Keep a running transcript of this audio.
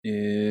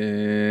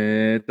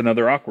It's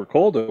another awkward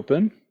cold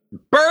open.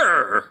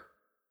 Brr!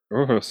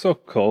 Oh, so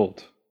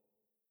cold.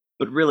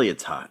 But really,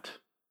 it's hot.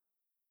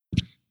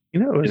 You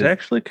know, it was It is-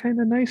 actually kind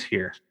of nice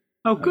here.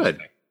 Oh, good.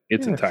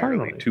 It's Yeah, entirely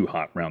finally. too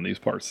hot around these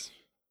parts.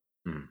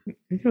 I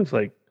think it was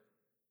like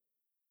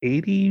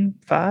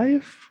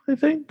 85, I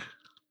think.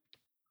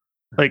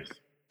 Like,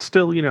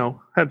 still,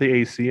 had the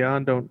AC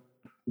on. Don't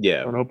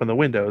Yeah. open the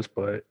windows,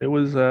 but it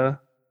was,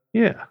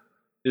 yeah,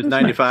 There's That's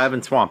 95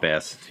 and swamp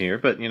ass here,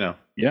 but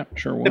Yeah,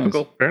 sure was.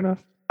 typical. fair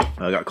enough.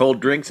 I got cold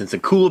drinks and some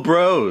cool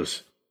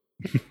bros.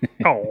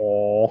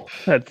 Oh,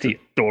 that's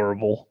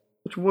adorable.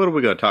 What are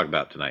we going to talk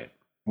about tonight?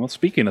 Well,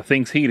 speaking of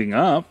things heating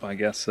up, I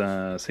guess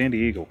San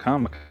Diego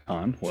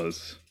Comic-Con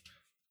was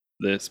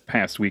this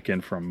past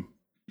weekend from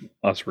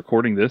us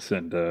recording this,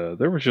 and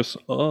there was just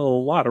a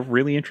lot of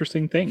really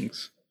interesting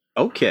things.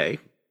 Okay.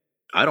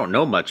 I don't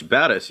know much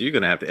about it, so you're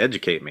going to have to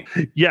educate me.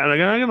 Yeah, and I'm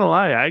not gonna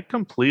lie, I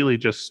completely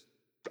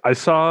I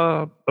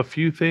saw a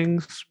few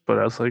things, but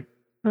I was like,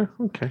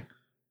 okay.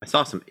 I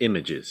saw some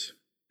images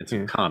and some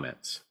Yeah.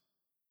 comments.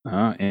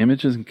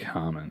 Images and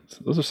comments.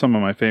 Those are some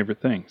of my favorite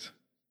things.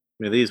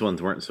 These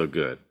ones weren't so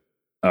good.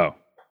 Oh.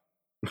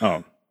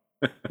 I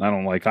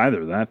don't like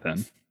either of that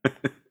then.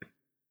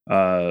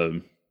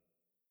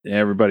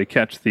 Everybody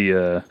catch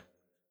the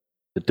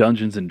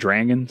Dungeons and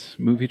Dragons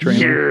movie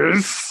trailer?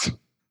 Yes.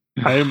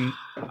 I'm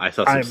I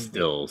saw some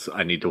stills.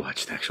 I need to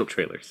watch the actual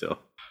trailer still.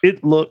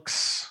 It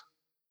looks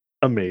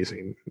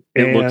amazing.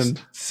 It looks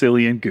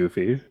silly and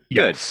goofy.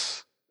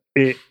 Yes.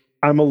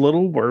 I'm a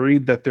little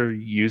worried that they're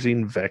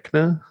using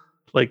Vecna,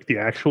 like the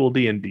actual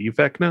D&D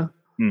Vecna.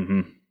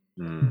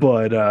 Mm-hmm.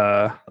 But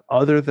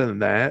other than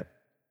that,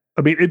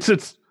 I mean,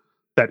 it's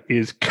that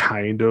is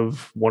kind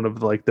of one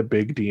of like the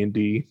big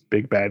D&D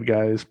big bad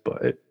guys,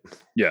 but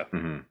Yeah.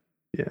 Mm-hmm.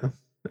 yeah,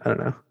 I don't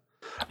know.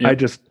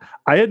 Yep.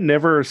 I had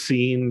never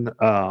seen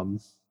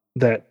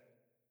that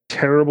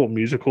terrible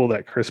musical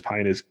that Chris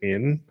Pine is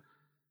in,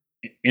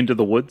 Into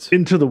the Woods,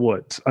 Into the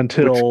Woods,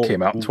 until which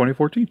came out in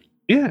 2014.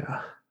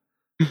 Yeah.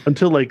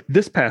 Until like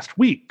this past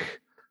week,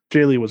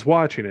 Jaylee was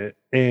watching it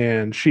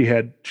and she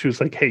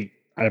was like, "Hey,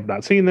 I have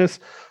not seen this,"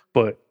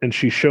 and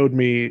she showed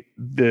me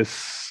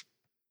this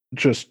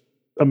just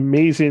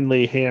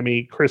amazingly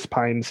hammy Chris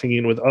Pine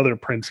singing with other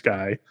Prince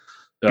guy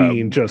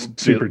being just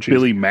super cheesy.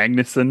 Billy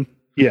Magnuson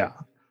Yeah.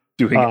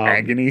 doing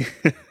Agony.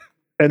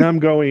 And I'm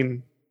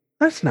going,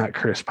 that's not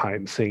Chris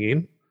Pine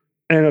singing.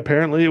 And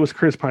apparently it was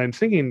Chris Pine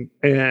singing.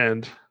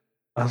 And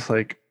I was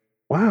like,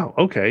 wow,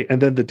 okay.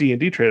 And then the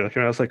D&D trailer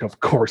came out. I was like, of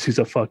course he's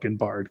a fucking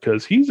bard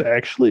because he's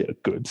actually a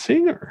good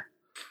singer.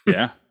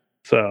 Yeah.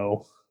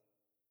 So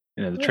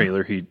In the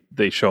trailer,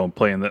 they show him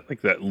playing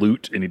that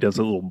lute, and he does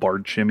a little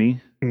bard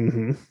shimmy.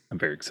 mm-hmm. I'm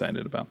very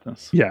excited about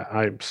this. Yeah,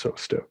 I'm so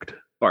stoked.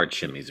 Bard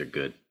shimmies are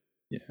good.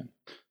 Yeah.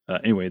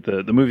 Anyway,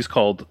 the movie's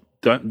called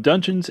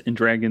Dungeons and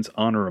Dragons: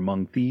 Honor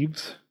Among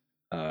Thieves,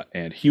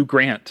 and Hugh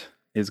Grant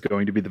is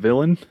going to be the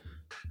villain.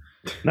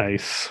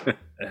 Nice.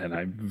 And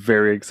I'm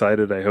very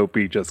excited. I hope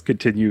he just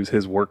continues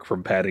his work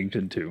from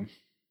Paddington 2.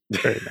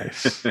 Very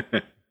nice.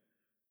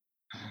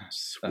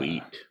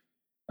 Sweet.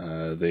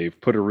 They've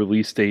put a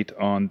release date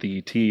on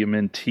the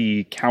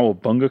TMNT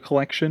Cowabunga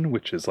collection,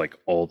 which is like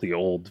all the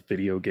old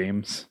video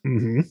games,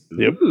 Mm-hmm.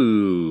 Yep.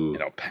 Ooh.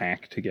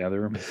 packed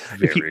together. I'm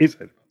very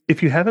excited.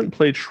 If you haven't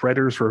played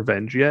Shredder's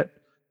Revenge yet,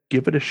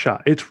 give it a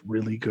shot. It's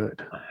really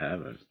good. I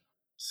haven't.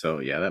 So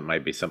yeah, that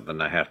might be something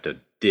I have to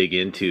dig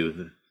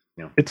into.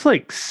 It's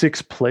like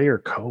 6-player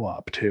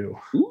co-op too.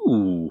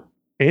 Ooh.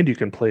 And you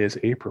can play as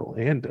April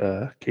and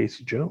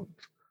Casey Jones.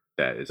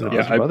 That is Yeah, awesome.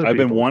 Yeah, other I've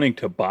been people. wanting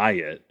to buy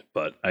it,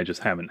 but I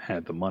just haven't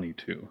had the money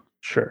to.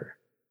 Sure.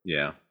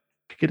 Yeah.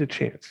 If you get a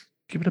chance,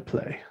 give it a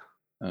play.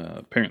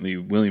 Apparently,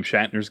 William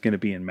Shatner's going to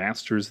be in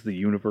Masters of the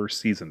Universe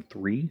Season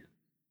 3.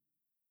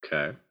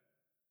 Okay.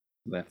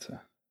 That's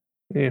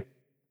Yeah.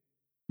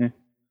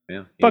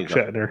 Yeah. Fuck He's a-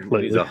 Shatner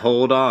lately. He's a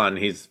hold on.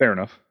 fair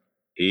enough.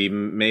 He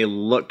may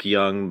look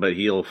young, but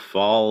he'll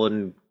fall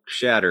and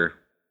shatter.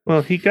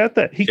 Well, he got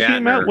that. He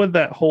came Shatner. out with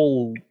that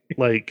whole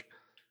like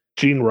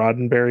Gene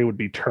Roddenberry would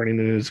be turning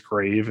in his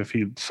grave if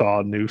he saw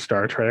a new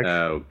Star Trek.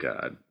 Oh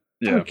God.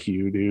 Yeah, Fuck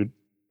you, dude.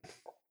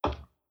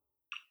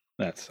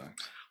 that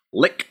sucks.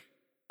 Lick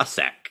a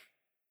sack.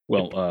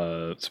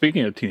 Well,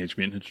 speaking of Teenage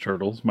Mutant Ninja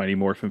Turtles, Mighty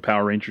Morphin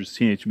Power Rangers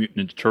Teenage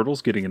Mutant Ninja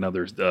Turtles getting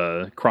another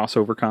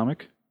crossover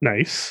comic.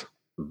 Nice.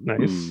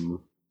 Nice.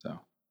 Ooh. So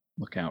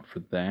look out for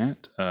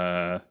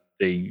that.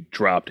 They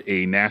dropped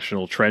a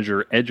National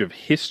Treasure Edge of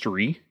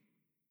History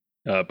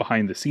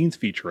behind the scenes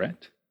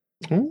featurette.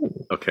 Oh,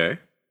 Okay.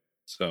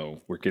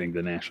 So we're getting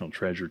the National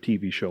Treasure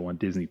TV show on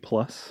Disney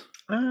Plus.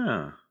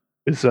 Ah.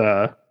 is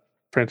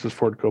Francis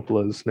Ford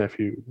Coppola's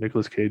nephew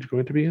Nicolas Cage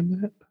going to be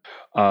in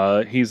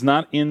that? He's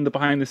not in the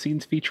behind the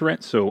scenes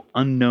featurette, so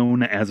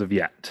unknown as of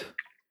yet.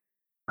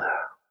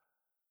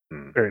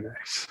 Very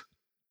nice.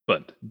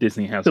 But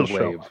Disney has He'll a way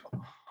show of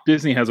up.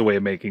 Disney has a way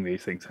of making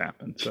these things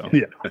happen. So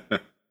Yeah.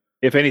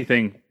 if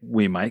anything,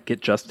 we might get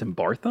Justin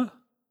Bartha.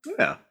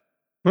 Yeah.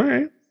 All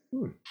right.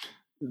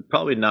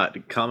 Probably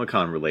not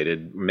Comic-Con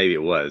related. Maybe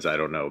it was. I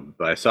don't know.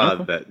 But I saw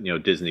Okay.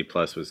 that Disney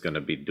Plus was going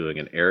to be doing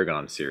an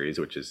Aragon series,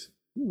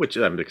 which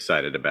I'm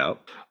excited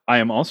about. I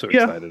am also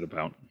Yeah. excited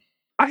about.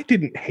 I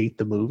didn't hate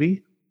the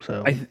movie,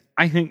 so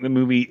I think the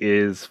movie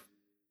is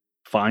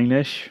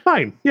fine-ish.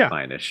 fine. Yeah,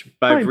 Fine-ish.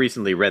 But I've Fine.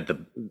 recently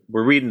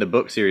we're reading the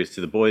book series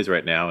to the boys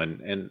right now,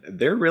 and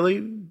they're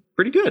really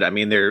pretty good. I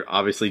mean, they're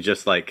obviously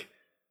just like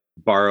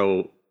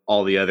borrow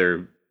all the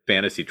other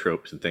fantasy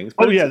tropes and things.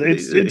 Oh but yeah,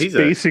 it's he's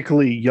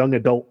basically young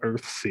adult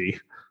Earthsea.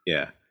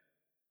 yeah,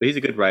 but he's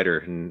a good writer,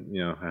 and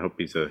I hope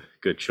he's a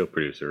good show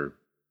producer.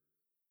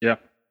 Yeah.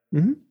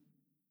 Mhm.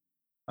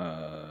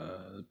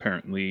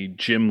 Apparently,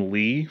 Jim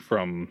Lee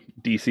from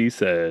DC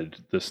said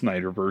the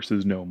Snyderverse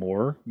is no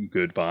more.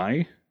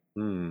 Goodbye.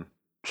 Hmm.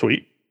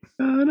 Sweet.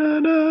 Na, na,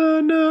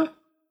 na, na.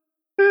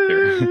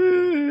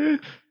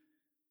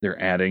 They're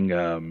adding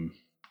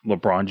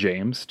LeBron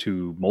James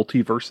to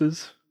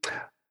multiverses.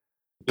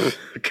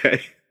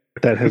 Okay.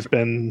 That has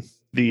been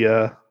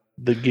the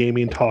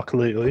gaming talk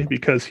lately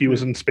because he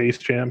was in Space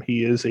Jam.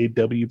 He is a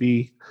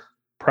WB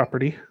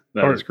property.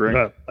 That is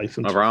correct.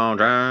 License.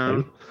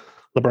 LeBron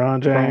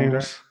LeBron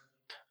James.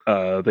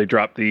 They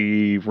dropped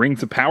the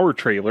Rings of Power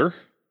trailer,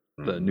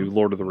 the new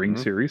Lord of the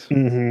Rings series,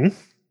 Mm-hmm.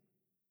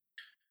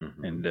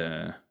 and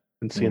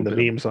Been seeing the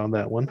memes on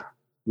that one. a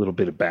little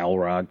bit of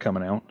Balrog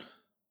coming out.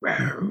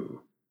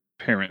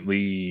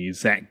 Apparently,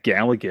 Zach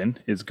Galligan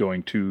is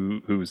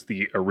who's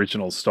the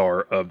original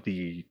star of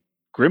the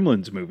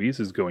Gremlins movies,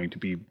 is going to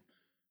be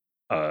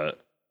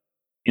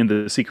in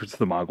the Secrets of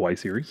the Mogwai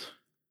series.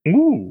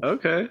 Ooh,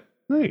 Okay.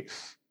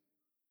 nice.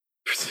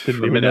 For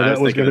Didn't a even minute, know I that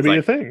was thinking going to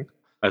it's be a like- thing.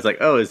 I was like,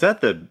 oh, is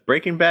that the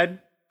Breaking Bad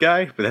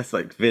guy? But that's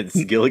like Vince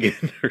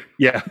Gilligan.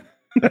 Yeah.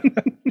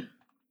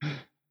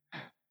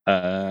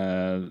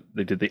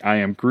 They did the I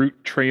Am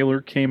Groot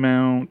trailer came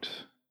out.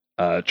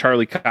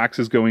 Charlie Cox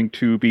is going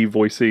to be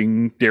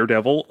voicing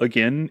Daredevil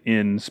again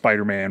in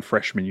Spider-Man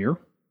freshman year.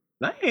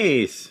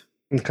 Nice.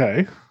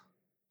 Okay.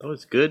 Oh,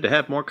 it's good to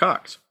have more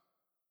cocks.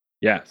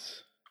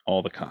 Yes,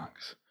 all the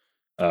Cox.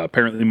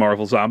 Apparently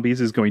Marvel Zombies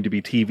is going to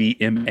be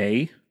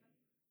TVMA.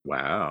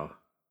 Wow.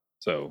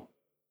 So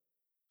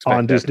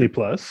On Disney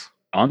Plus.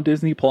 On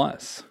Disney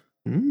Plus.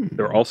 Mm.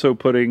 They're also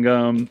putting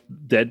the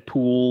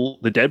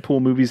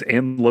Deadpool movies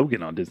and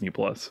Logan on Disney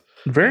Plus.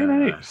 Very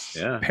nice.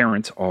 Yeah.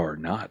 Parents are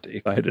not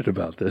excited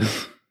about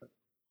this.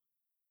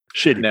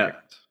 Shitty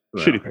parents.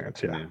 Shitty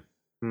parents, yeah.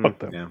 Fuck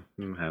them.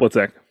 Yeah. What's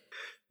that?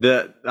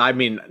 I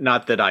mean,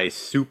 not that I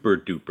super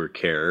duper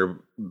care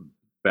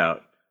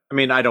about. I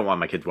mean, I don't want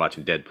my kids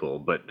watching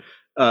Deadpool, but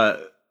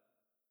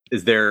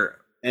is there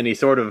any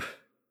sort of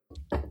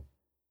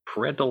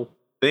parental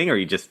thing, or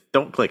you just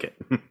don't click it?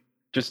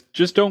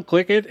 Just don't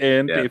click it,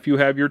 and Yeah. if you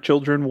have your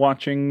children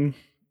watching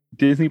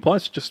Disney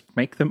Plus, just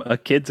make them a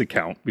kids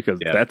account, because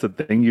that's a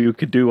thing you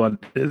could do on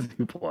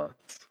Disney Plus.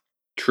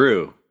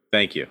 True.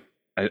 Thank you.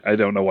 I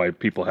don't know why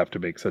people have to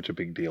make such a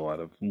big deal out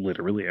of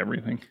literally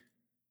everything.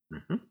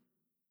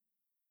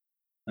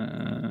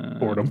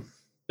 Boredom.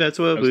 That's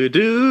what we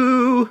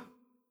do.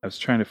 I was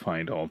trying to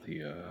find all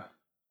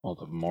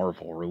the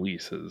Marvel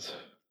releases.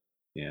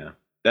 Yeah,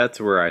 that's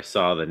where I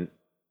saw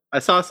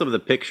some of the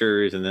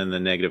pictures and then the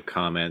negative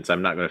comments.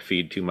 I'm not going to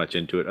feed too much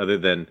into it, other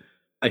than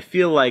I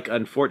feel like,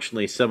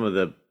 unfortunately, some of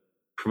the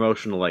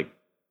promotional, like,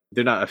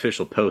 they're not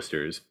official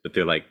posters, but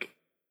they're like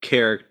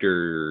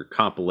character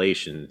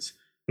compilations.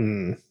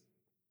 Mm.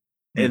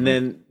 And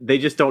then they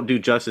just don't do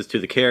justice to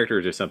the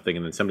characters or something.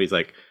 And then somebody's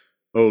like,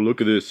 oh, look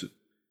at this,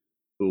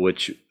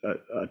 which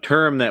a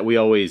term that we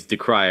always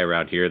decry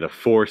around here, the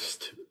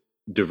forced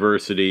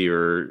diversity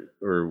or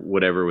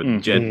whatever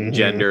with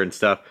gender and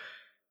stuff.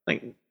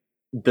 Like,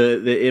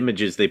 the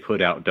images they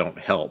put out don't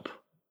help,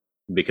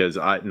 because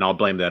I'll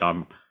blame that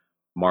on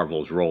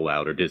Marvel's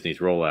rollout or Disney's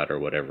rollout or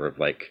whatever, of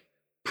like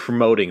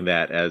promoting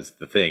that as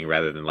the thing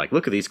rather than like,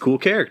 look at these cool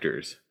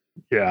characters.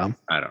 Yeah.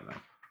 I don't know.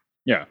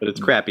 Yeah. But it's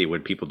crappy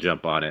when people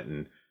jump on it,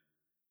 and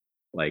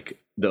like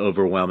the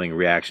overwhelming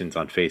reactions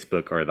on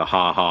Facebook are the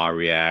ha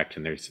react,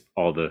 and there's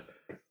all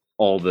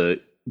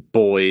the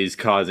boys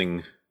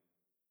causing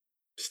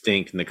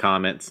stink in the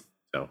comments.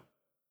 So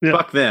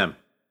fuck them.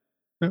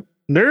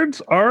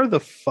 Nerds are the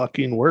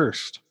fucking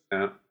worst.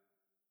 Yeah,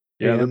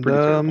 they're pretty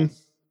terrible.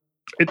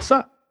 It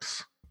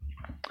sucks.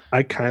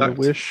 I kind of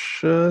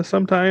wish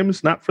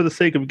sometimes, not for the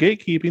sake of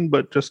gatekeeping,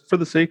 but just for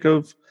the sake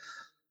of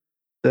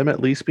them at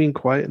least being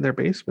quiet in their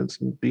basements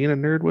and being a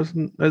nerd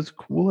wasn't as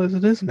cool as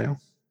it is now.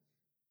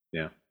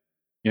 Yeah.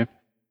 Yeah.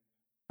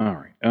 All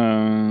right.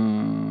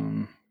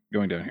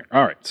 Going down here.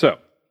 All right. So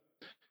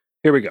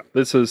here we go.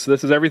 This is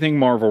everything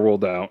Marvel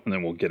rolled out, and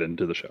then we'll get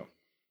into the show.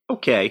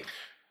 Okay.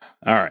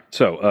 All right.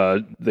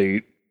 So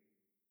the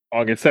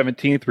August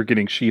 17th, we're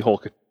getting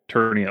She-Hulk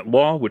Attorney at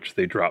Law, which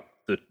they dropped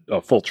the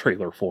full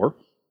trailer for.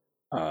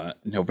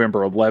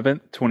 November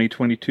 11th,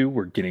 2022,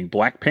 we're getting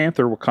Black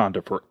Panther: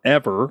 Wakanda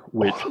Forever,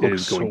 which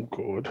is going so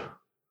good.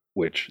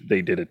 Which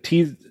they did a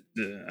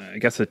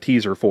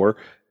teaser for,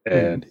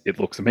 and it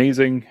looks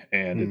amazing,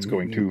 and it's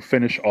going to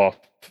finish off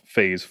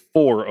Phase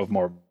 4 of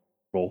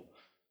Marvel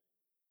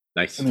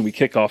Nice. And then we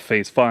kick off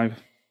Phase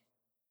 5.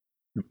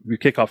 We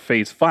kick off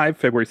Phase 5,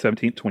 February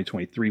 17th,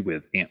 2023,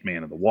 with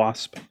Ant-Man and the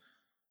Wasp.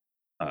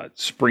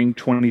 Spring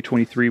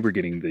 2023, we're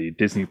getting the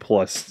Disney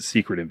Plus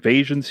Secret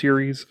Invasion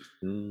series.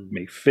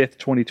 May 5th,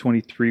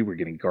 2023, we're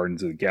getting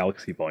Guardians of the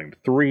Galaxy Volume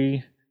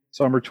 3.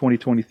 Summer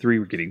 2023,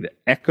 we're getting the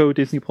Echo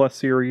Disney Plus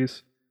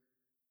series.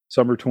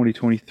 Summer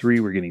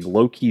 2023, we're getting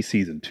Loki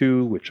Season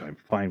 2, which I'm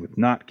fine with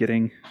not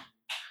getting.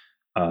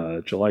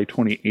 July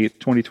 28th,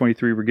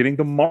 2023, we're getting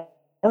the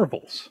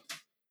Marvels.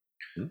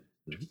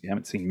 If you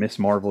haven't seen Miss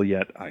Marvel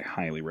yet, I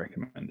highly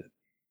recommend it.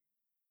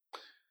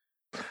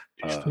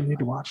 You still need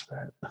to watch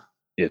that.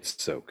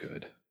 It's so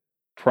good.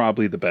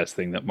 Probably the best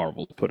thing that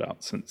Marvel's put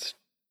out since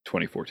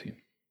 2014.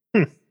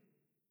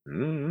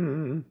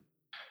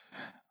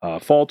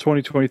 Fall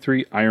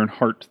 2023,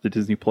 Ironheart, the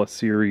Disney Plus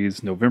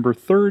series. November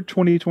 3rd,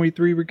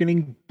 2023, we're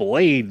getting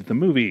Blade, the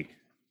movie.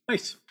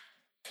 Nice.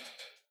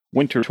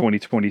 Winter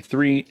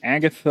 2023,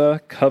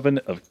 Agatha, Coven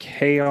of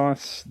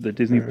Chaos, the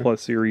Disney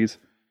Plus series.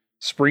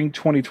 Spring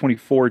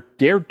 2024,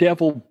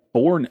 Daredevil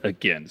Born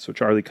Again. So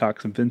Charlie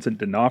Cox and Vincent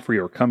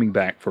D'Onofrio are coming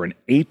back for an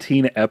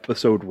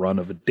 18-episode run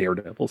of a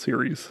Daredevil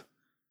series.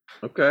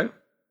 Okay.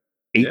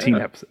 18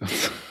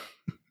 episodes.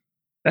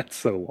 That's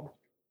so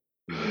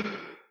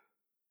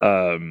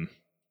long.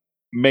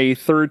 May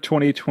 3rd,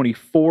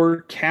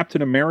 2024,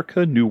 Captain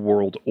America, New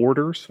World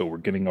Order. So we're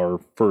getting our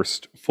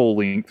first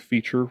full-length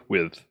feature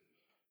with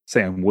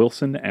Sam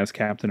Wilson as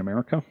Captain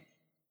America.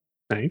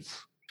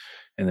 Nice.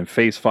 And then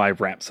Phase 5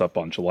 wraps up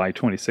on July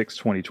 26,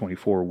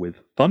 2024 with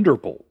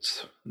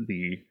Thunderbolts,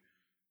 the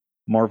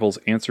Marvel's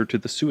answer to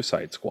the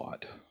Suicide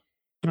Squad.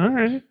 All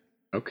right.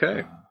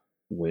 Okay.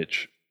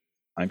 Which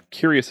I'm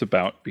curious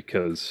about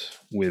because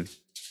with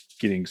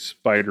getting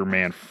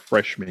Spider-Man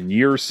freshman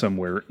year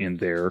somewhere in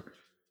there,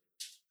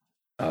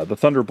 the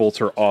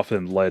Thunderbolts are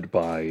often led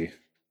by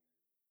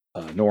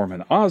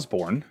Norman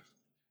Osborn,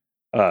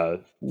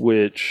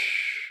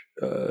 which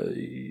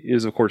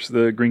is, of course,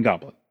 the Green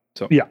Goblin.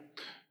 So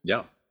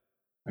yeah,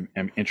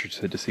 I'm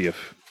interested to see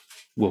if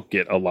we'll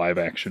get a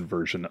live-action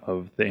version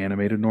of the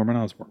animated Norman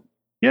Osborn.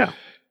 Yeah.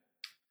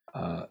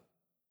 And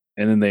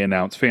then they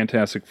announced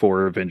Fantastic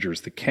Four,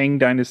 Avengers: The Kang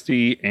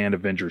Dynasty, and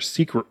Avengers: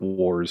 Secret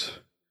Wars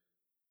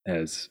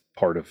as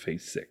part of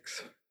Phase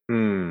 6.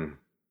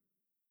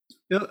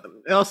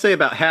 I'll say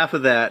about half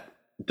of that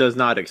does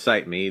not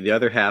excite me. The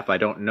other half I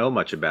don't know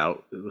much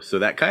about, so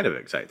that kind of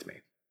excites me.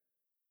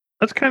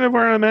 That's kind of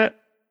where I'm at.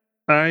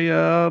 I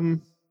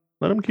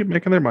let them keep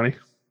making their money.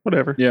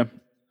 Whatever. Yeah.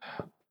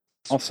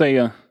 I'll say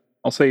I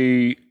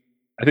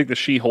think the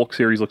She-Hulk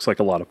series looks like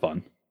a lot of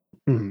fun.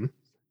 Mm-hmm.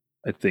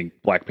 I think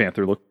Black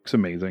Panther looks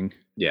amazing.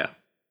 Yeah.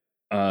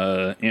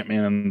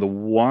 Ant-Man and the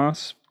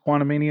Wasp,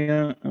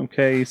 Quantumania,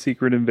 okay.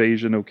 Secret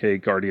Invasion, okay.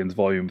 Guardians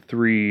Volume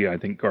 3. I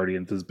think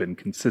Guardians has been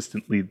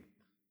consistently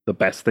the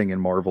best thing in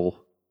Marvel.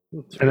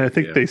 And I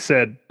think they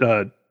said,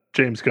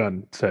 James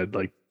Gunn said,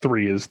 like,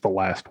 3 is the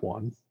last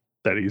one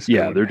that he's doing.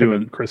 Yeah, they're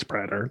doing... Chris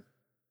Pratt are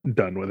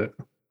done with it.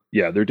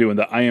 Yeah, they're doing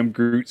the I Am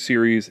Groot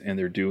series, and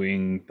they're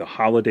doing the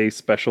holiday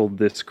special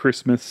this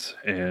Christmas,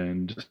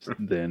 and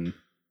then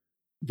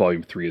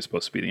Volume 3 is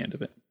supposed to be the end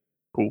of it.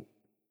 Cool.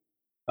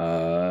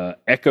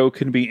 Echo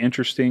can be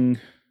interesting.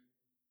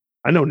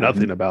 I know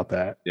nothing about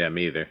that. Yeah,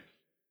 me either.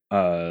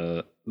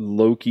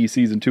 Loki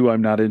Season 2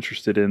 I'm not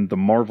interested in. The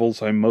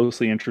Marvels I'm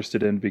mostly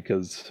interested in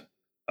because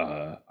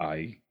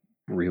I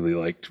really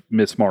liked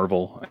Miss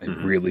Marvel. I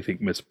really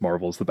think Miss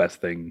Marvel is the best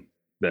thing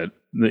that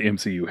the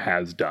MCU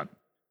has done.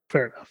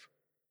 Fair enough.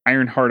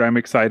 Ironheart I'm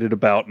excited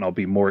about, and I'll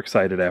be more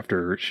excited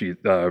after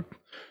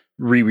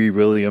Riri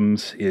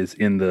Williams is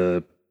in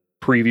the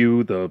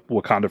preview, the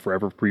Wakanda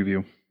Forever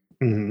preview.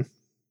 Mm-hmm.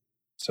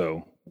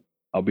 So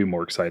I'll be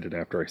more excited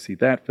after I see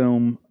that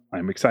film.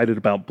 I'm excited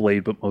about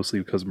Blade, but mostly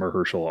because of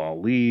Mahershala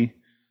Ali.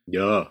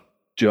 Yeah.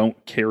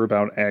 Don't care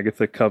about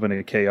Agatha, Coven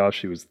of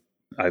Chaos.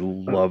 I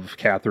love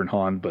Catherine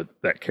Hahn, but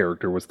that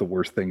character was the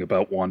worst thing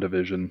about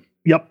WandaVision.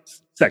 Yep.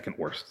 Second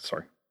worst,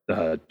 sorry.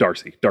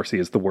 Darcy. Darcy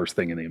is the worst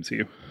thing in the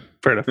MCU.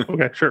 Fair enough.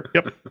 Okay, sure.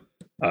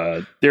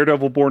 Yep.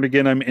 Daredevil Born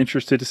Again, I'm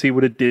interested to see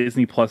what a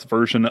Disney Plus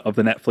version of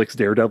the Netflix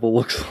Daredevil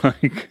looks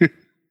like.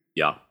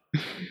 Yeah.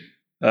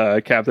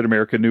 Captain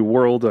America New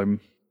World,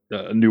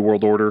 New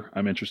World Order,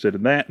 I'm interested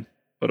in that,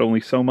 but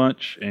only so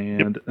much.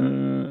 And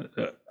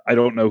I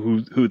don't know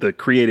who the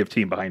creative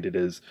team behind it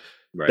is.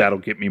 Right. That'll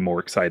get me more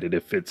excited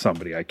if it's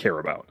somebody I care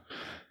about.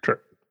 Sure.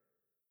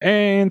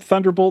 And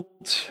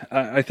Thunderbolt,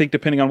 I think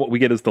depending on what we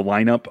get as the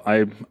lineup,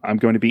 I'm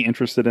going to be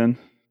interested in.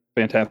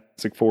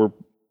 Fantastic Four,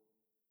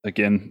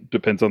 again,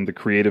 depends on the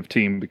creative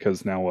team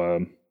because now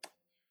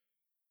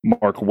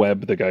Mark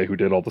Webb, the guy who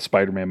did all the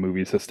Spider-Man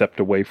movies, has stepped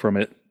away from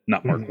it.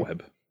 Not Mark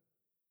Webb.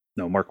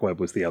 No, Mark Webb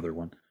was the other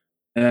one.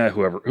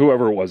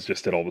 Whoever it was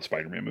just did all the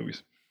Spider-Man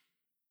movies.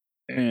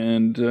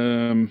 And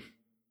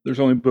there's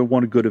only been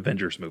one good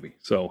Avengers movie,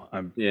 so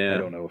I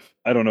don't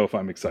know if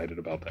I'm excited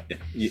about that.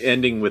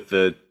 Ending with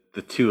the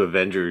two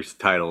Avengers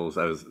titles,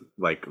 I was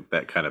like,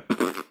 that kind of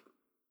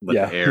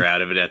let the air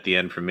out of it at the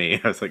end for me.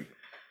 I was like,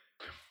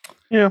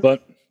 yeah,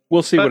 but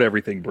we'll see what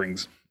everything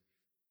brings.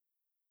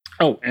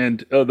 Oh,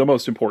 and the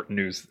most important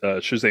news,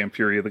 Shazam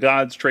Fury of the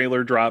Gods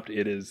trailer dropped.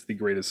 It is the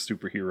greatest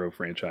superhero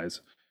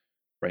franchise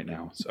right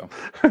now. So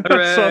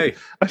Hooray!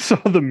 I saw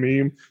the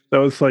meme that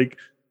was like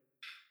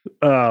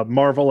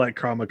Marvel at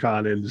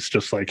Comic-Con, and it's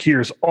just like,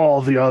 here's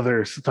all the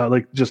others. It's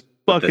like just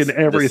fucking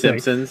everything.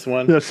 The Simpsons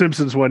one? The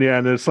Simpsons one, yeah.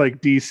 And it's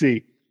like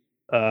DC.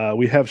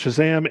 We have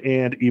Shazam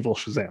and Evil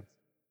Shazam.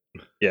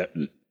 Yeah.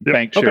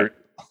 Yep.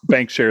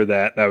 Bank share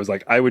that. I was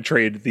like, I would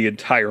trade the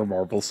entire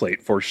Marvel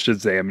slate for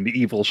Shazam and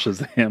Evil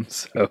Shazam.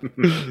 So,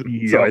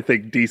 so I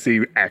think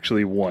DC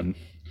actually won.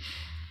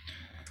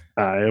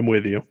 I am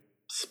with you.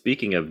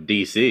 Speaking of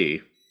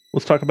DC,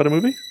 let's talk about a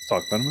movie. Let's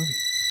talk about a movie.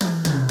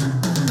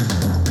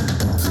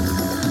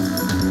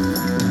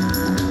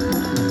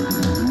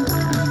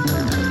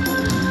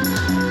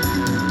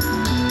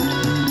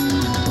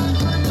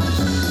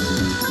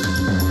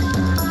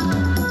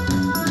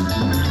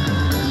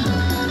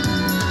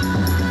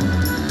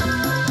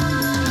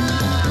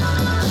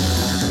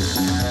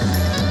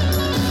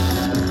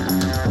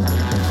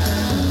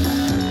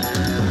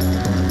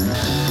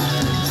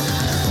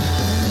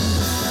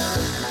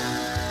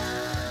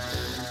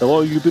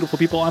 Hello, you beautiful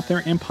people out there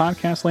in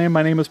podcast land.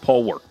 My name is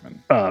Paul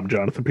Workman. I'm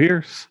Jonathan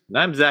Pierce. And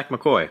I'm Zach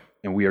McCoy.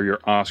 And we are your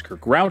Oscar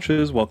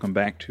Grouches. Welcome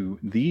back to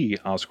the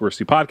Oscar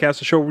Worthy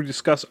Podcast, a show where we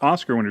discuss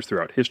Oscar winners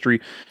throughout history,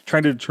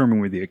 trying to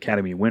determine where the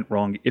Academy went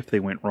wrong, if they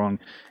went wrong.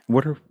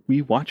 What are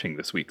we watching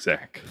this week,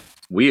 Zach?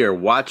 We are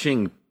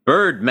watching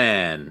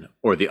Birdman,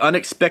 or The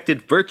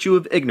Unexpected Virtue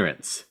of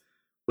Ignorance,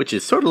 which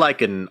is sort of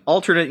like an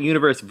alternate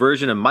universe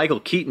version of Michael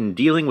Keaton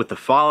dealing with the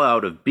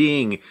fallout of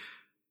being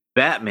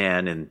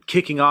Batman and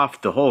kicking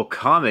off the whole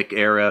comic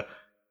era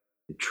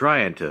and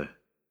trying to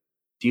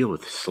deal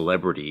with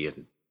celebrity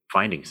and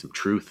finding some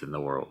truth in the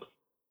world.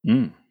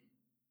 And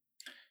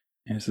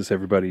this is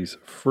everybody's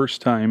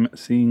first time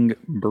seeing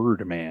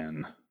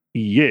Birdman.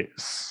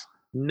 Yes.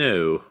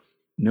 No.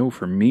 No,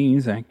 for me.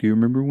 Zach, do you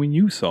remember when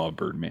you saw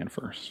Birdman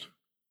first?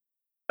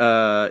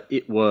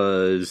 It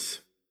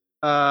was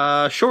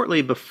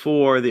shortly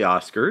before the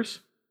Oscars.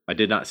 I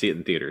did not see it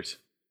in theaters.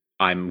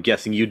 I'm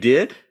guessing you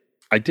did?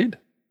 I did.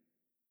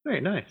 Very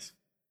nice.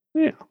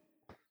 Yeah.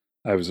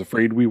 I was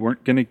afraid we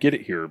weren't going to get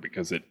it here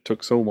because it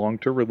took so long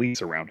to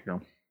release around here.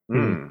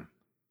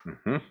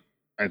 Mm-hmm.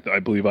 I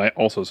believe I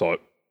also saw it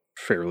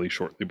fairly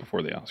shortly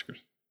before the Oscars.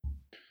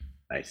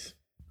 Nice.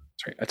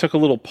 That's right. I took a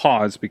little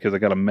pause because I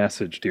got a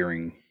message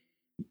during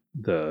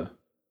the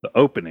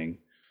opening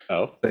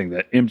saying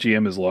that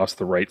MGM has lost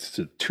the rights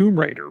to Tomb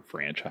Raider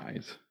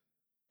franchise.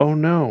 Oh,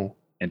 no.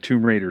 And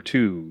Tomb Raider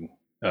 2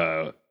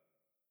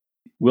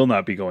 will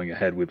not be going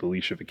ahead with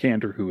Alicia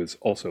Vikander, who is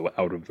also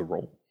out of the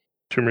role.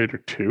 Tomb Raider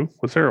 2?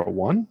 Was there a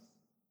 1?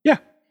 Yeah.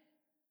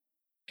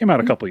 Came out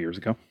a couple years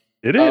ago.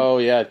 It did? Oh,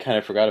 yeah, I kind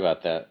of forgot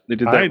about that. They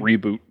did that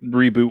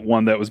reboot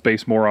one that was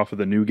based more off of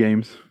the new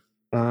games.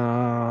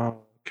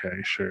 Okay,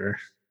 sure.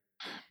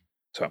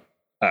 So,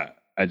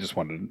 I just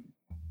wanted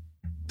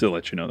to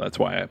let you know that's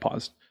why I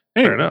paused.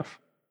 Anyway, fair enough.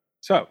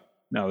 So,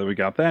 now that we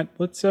got that,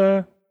 let's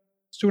do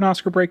an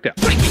Oscar breakdown.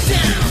 Break it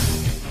down!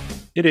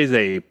 It is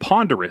a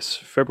ponderous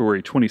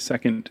February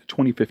 22nd,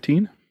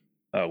 2015.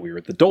 We were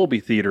at the Dolby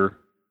Theater,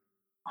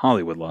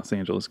 Hollywood, Los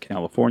Angeles,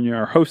 California.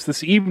 Our host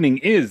this evening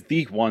is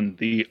the one,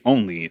 the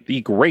only, the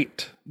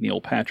great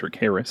Neil Patrick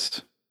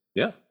Harris.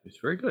 Yeah, it's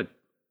very good.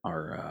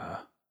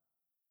 Our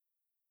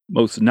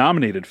most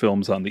nominated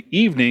films on the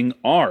evening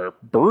are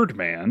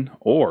Birdman,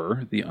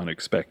 or The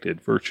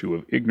Unexpected Virtue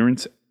of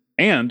Ignorance,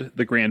 and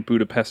The Grand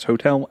Budapest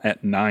Hotel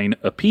at 9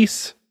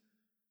 apiece.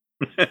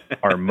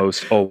 Our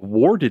most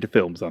awarded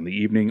films on the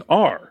evening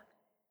are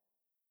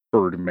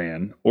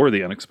Birdman, or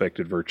The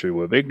Unexpected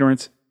Virtue of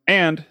Ignorance,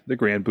 and The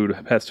Grand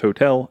Budapest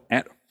Hotel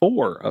at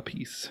 4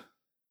 apiece.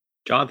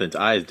 Jonathan's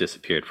eyes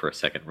disappeared for a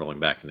second,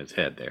 rolling back in his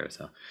head there.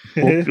 So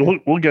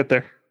we'll get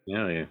there.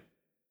 Yeah.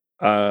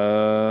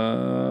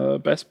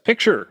 Best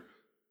Picture, of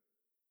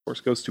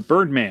course, goes to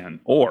Birdman,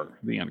 or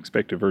The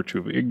Unexpected Virtue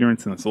of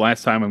Ignorance, and it's the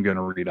last time I'm going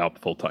to read out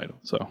the full title.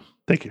 So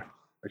thank you.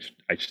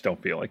 I just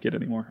don't feel like it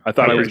anymore. I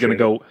thought I was going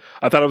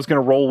to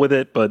roll with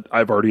it, but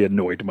I've already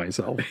annoyed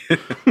myself.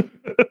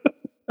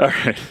 All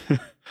right.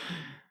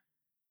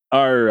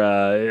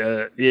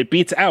 It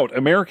beats out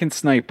American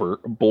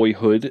Sniper,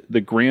 Boyhood, The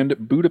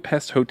Grand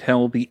Budapest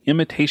Hotel, The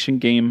Imitation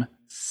Game,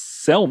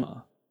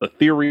 Selma, The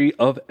Theory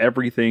of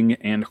Everything,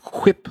 and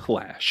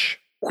Whiplash.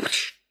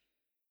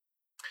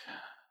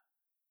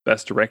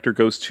 Best Director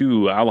goes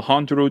to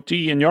Alejandro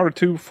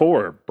Iñárritu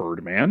for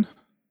Birdman.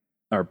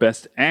 Our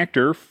Best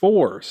Actor,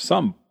 for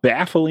some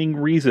baffling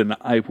reason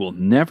I will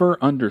never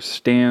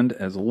understand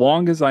as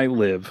long as I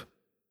live,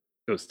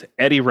 goes to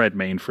Eddie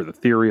Redmayne for The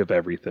Theory of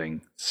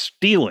Everything,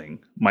 stealing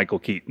Michael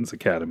Keaton's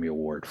Academy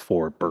Award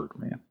for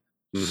Birdman.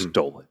 Mm-hmm.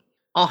 Stole it.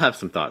 I'll have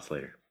some thoughts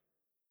later.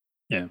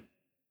 Yeah.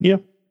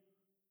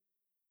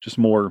 Just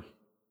more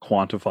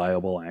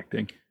quantifiable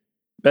acting.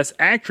 Best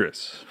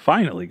Actress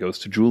finally goes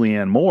to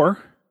Julianne Moore.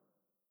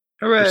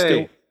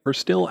 Hooray! For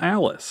Still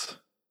Alice.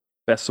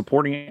 Best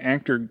Supporting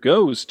Actor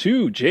goes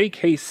to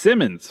J.K.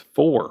 Simmons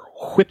for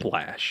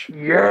Whiplash.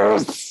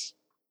 Yes!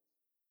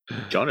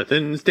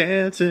 Jonathan's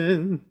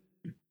dancing.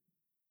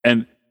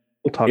 And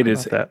We'll talk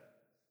about that.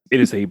 It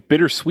is a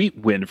bittersweet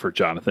win for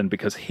Jonathan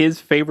because his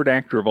favorite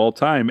actor of all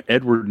time,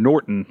 Edward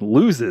Norton,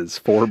 loses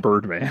for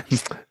Birdman.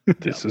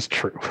 This is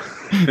true.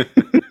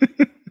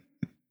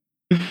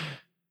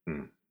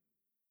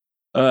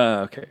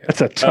 Okay.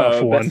 That's a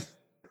tough one.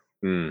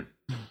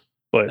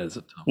 But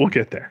we'll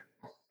get there.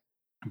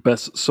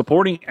 Best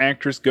Supporting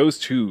Actress goes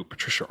to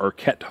Patricia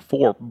Arquette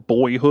for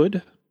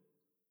Boyhood,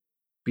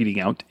 beating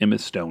out Emma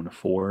Stone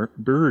for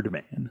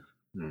Birdman.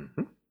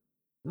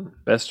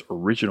 Best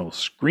Original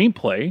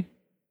Screenplay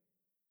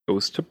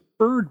goes to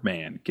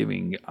Birdman,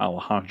 giving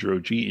Alejandro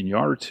G.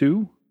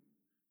 Iñárritu,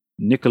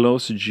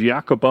 Nicolas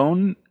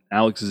Giacobone,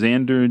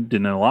 Alexander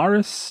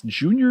Dinelaris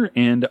Jr.,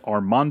 and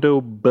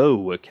Armando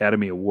Boe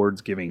Academy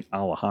Awards, giving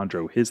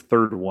Alejandro his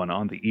third one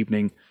on the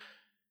evening.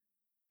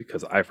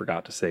 Because I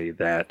forgot to say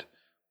that.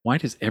 Why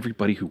does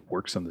everybody who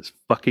works on this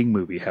fucking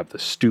movie have the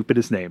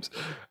stupidest names?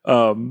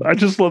 I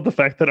just love the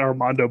fact that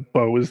Armando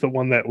Boe is the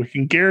one that we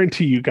can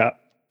guarantee you got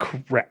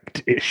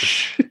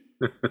correct-ish.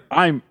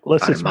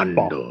 Let's just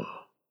Armando.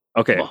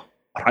 Okay,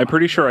 I'm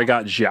pretty sure I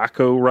got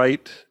Giaco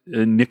right.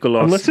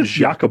 Nicolas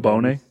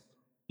Giacobone.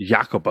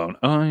 Giacobone.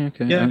 Oh,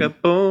 okay.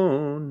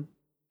 Giacobone.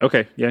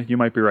 Okay, yeah, you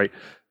might be right.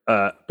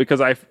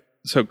 Because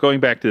so going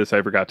back to this,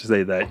 I forgot to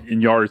say that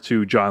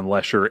Iñárritu, John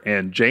Lesher,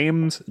 and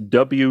James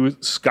W.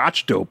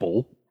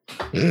 Scotchdople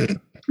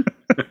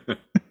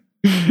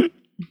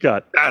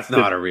That's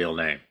not a real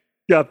name.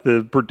 Got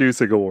the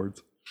producing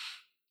awards.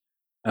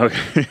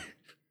 Okay.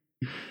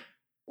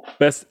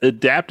 Best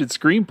Adapted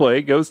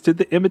Screenplay goes to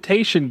The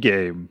Imitation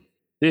Game.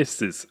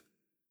 This is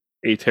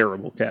a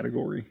terrible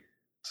category.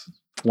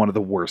 It's one of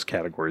the worst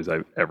categories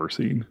I've ever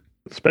seen.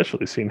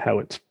 Especially seeing how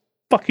it's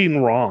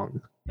fucking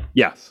wrong.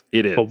 Yes,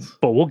 it is.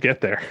 But we'll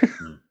get there.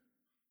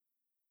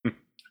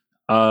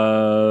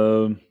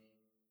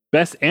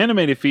 Best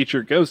Animated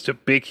Feature goes to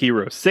Big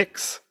Hero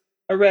 6.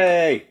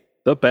 Hooray!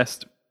 The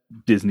best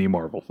Disney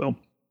Marvel film.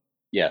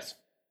 Yes.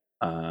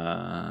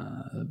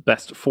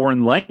 Best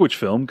Foreign Language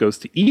Film goes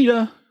to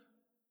Ida.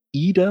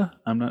 Ida,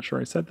 I'm not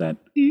sure I said that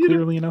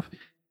clearly enough.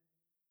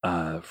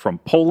 From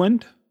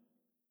Poland.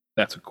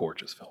 That's a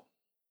gorgeous film.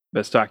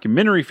 Best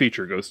Documentary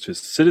Feature goes to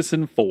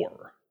Citizen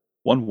 4.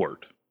 One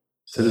word.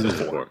 Citizen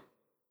 4.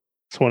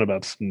 It's one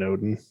about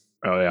Snowden.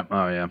 Oh,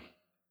 yeah.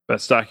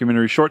 Best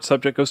Documentary Short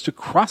Subject goes to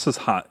Cross's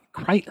Hot.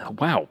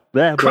 Wow.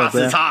 Cross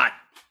is hot.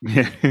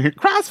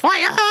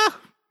 Crossfire!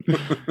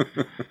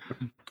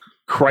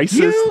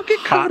 Crisis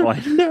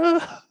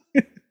Hotline.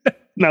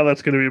 Now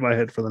that's going to be in my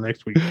head for the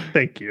next week.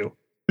 Thank you.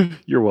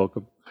 You're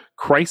welcome.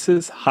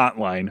 Crisis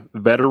Hotline.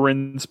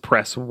 Veterans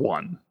Press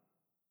 1.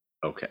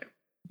 Okay.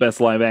 Best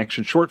Live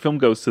Action Short Film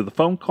goes to The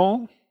Phone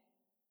Call.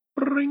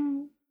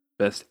 Ring.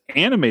 Best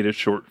Animated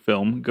Short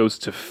Film goes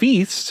to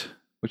Feast,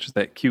 which is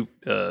that cute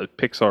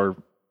Pixar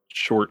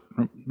short.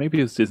 Maybe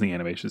it was Disney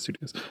Animation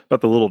Studios.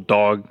 About the little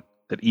dog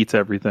that eats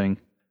everything.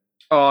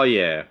 Oh,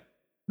 yeah.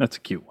 That's a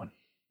cute one.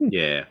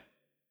 Yeah.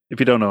 If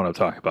you don't know what I'm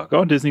talking about, go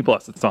on Disney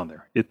Plus. It's on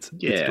there. It's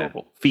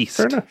adorable. Feast.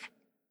 Fair enough.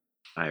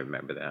 I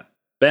remember that.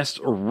 Best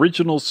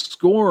Original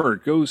Score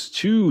goes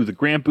to The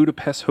Grand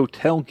Budapest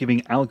Hotel,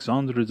 giving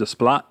Alexandre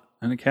Desplat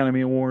an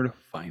Academy Award.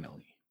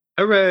 Finally.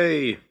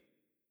 Hooray!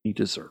 He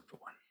deserved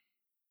one.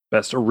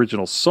 Best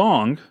Original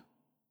Song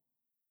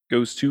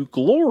goes to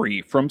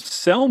Glory from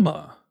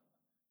Selma,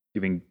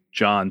 giving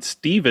John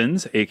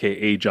Stevens,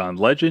 a.k.a. John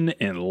Legend,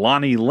 and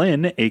Lonnie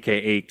Lynn,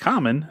 a.k.a.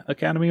 Common,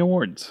 Academy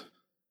Awards.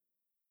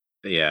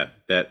 Yeah,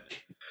 that...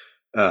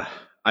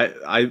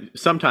 I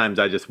sometimes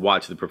I just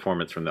watch the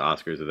performance from the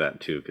Oscars of that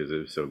too because it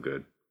was so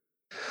good.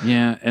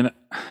 Yeah, and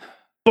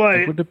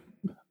I would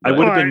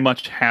have been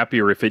much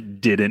happier if it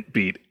didn't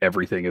beat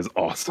Everything Is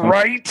Awesome.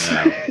 Right?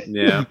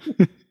 Yeah.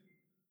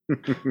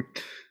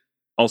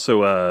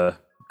 Also,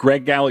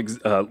 Greg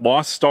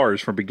Lost Stars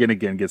from Begin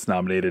Again gets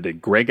nominated,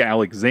 and Greg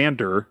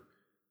Alexander,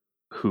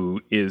 who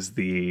is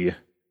the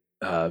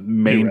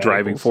main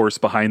driving force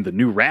behind the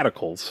New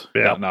Radicals,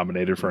 got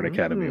nominated for an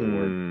Academy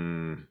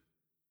Award.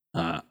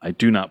 I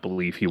do not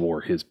believe he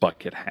wore his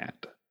bucket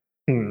hat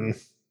to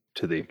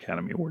the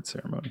Academy Award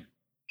ceremony.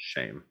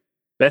 Shame.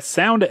 Best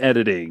Sound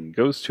Editing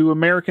goes to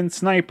American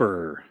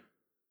Sniper.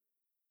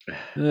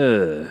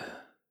 Beating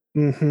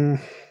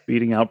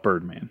out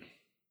Birdman.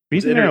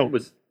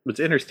 Was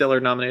Interstellar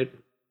nominated?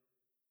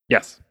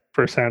 Yes.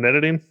 For sound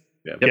editing?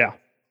 Yeah.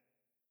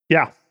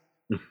 Yeah.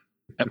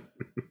 Yep.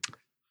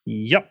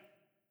 Yep.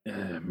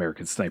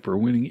 American Sniper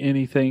winning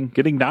anything,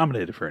 getting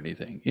nominated for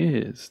anything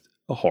is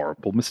a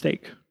horrible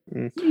mistake.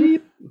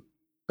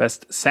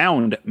 Best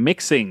Sound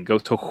Mixing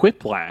goes to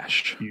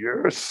Whiplash.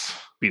 Yes.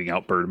 Beating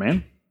out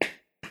Birdman.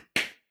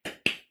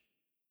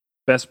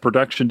 Best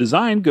Production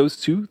Design goes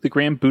to The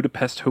Grand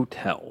Budapest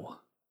Hotel.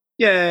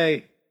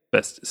 Yay!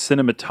 Best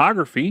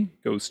Cinematography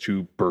goes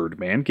to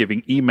Birdman,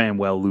 giving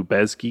Emmanuel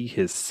Lubezki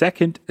his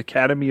second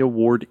Academy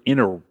Award in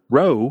a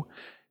row,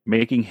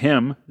 making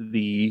him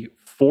the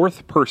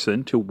fourth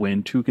person to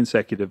win 2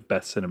 consecutive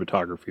Best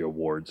Cinematography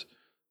Awards.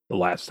 The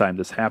last time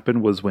this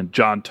happened was when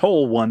John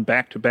Toll won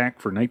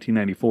back-to-back for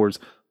 1994's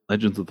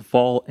Legends of the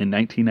Fall, and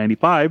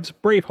 1995's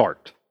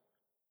Braveheart.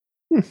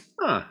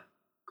 Huh.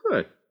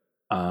 Good.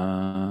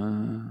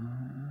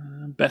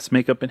 Best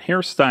makeup and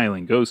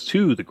hairstyling goes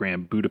to the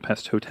Grand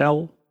Budapest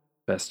Hotel.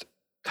 Best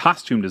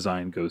costume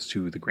design goes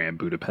to the Grand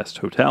Budapest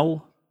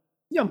Hotel.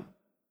 Yum.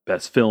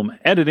 Best film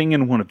editing,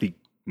 and one of the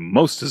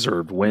most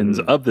deserved wins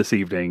of this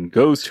evening,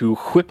 goes to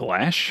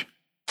Whiplash.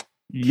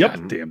 Yep.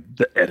 God damn,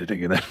 the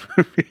editing in that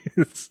movie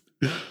is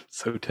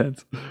so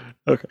tense.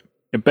 Okay.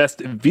 And best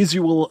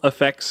visual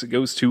effects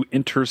goes to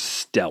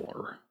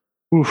Interstellar.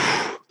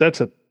 Oof, that's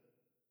a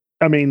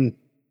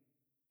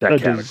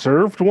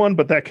deserved one,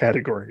 but that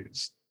category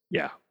is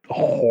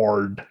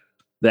hard.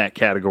 That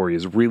category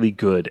is really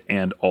good,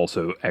 and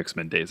also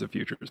X-Men Days of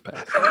Futures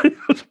Past. I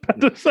was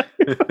about to say.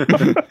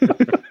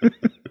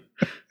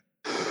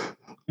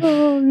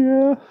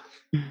 Oh,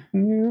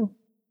 yeah.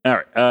 All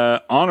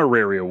right.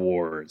 Honorary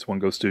awards. One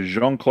goes to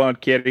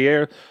Jean-Claude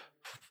Carrière,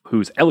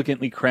 whose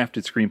elegantly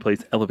crafted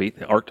screenplays elevate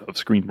the art of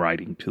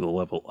screenwriting to the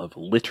level of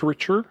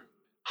literature.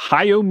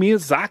 Hayao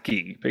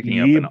Miyazaki picking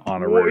up an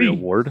honorary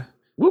award.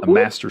 A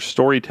master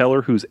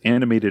storyteller whose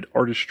animated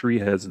artistry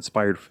has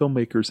inspired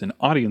filmmakers and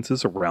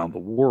audiences around the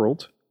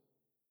world.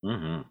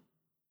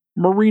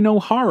 Maureen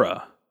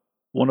O'Hara,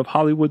 one of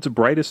Hollywood's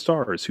brightest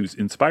stars, whose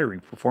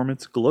inspiring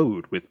performance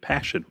glowed with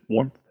passion,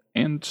 warmth,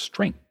 and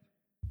strength.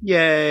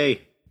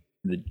 Yay!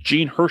 The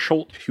Jean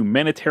Hersholt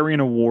Humanitarian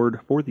Award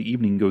for the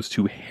evening goes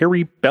to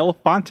Harry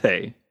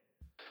Belafonte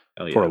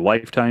for a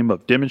lifetime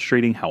of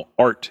demonstrating how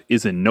art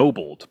is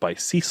ennobled by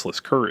ceaseless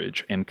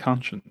courage and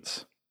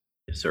conscience.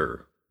 Yes,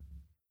 sir.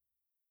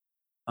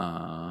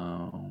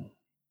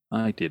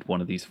 I did one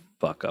of these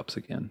fuck-ups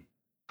again.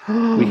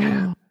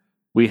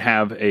 We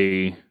have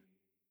a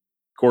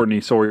Gordon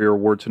E. Sawyer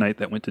Award tonight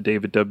that went to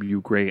David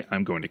W. Gray.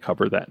 I'm going to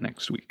cover that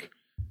next week.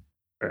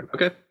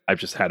 Okay. I've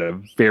just had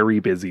a very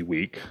busy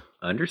week.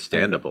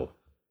 Understandable.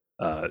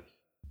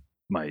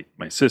 My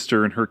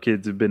sister and her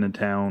kids have been in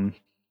town.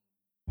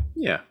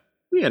 Yeah,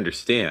 we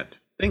understand.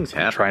 Things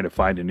happen. I'm trying to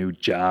find a new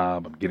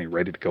job. I'm getting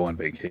ready to go on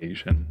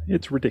vacation.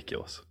 It's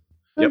ridiculous.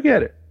 I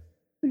get it.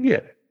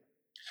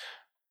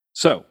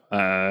 So,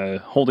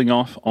 holding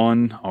off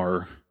on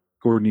our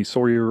Gordon E.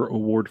 Sawyer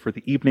Award for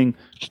the evening,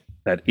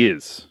 that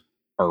is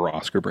our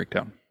Oscar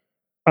breakdown.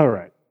 All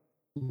right.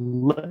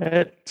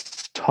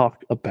 Let's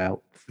talk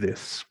about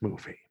this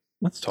movie.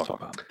 Let's talk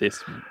about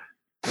this movie.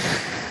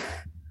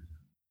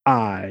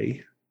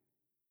 I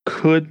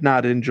could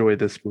not enjoy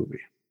this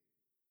movie.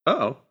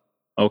 Uh-oh.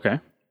 Okay.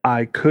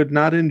 I could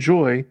not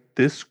enjoy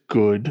this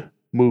good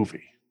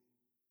movie.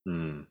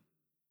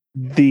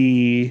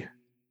 The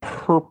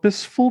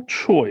purposeful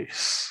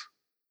choice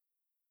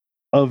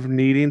of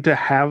needing to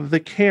have the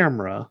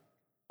camera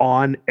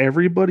on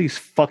everybody's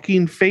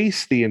fucking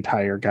face the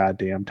entire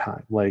goddamn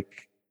time.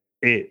 Like,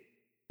 it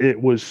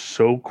was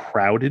so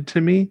crowded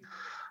to me.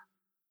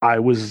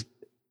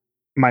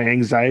 My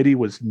anxiety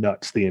was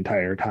nuts the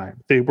entire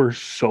time. They were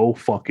so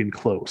fucking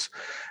close.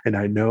 And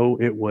I know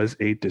it was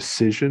a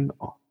decision,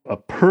 a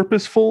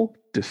purposeful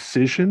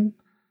decision,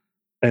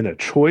 and a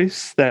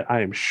choice that I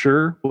am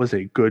sure was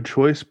a good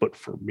choice, but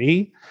for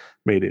me,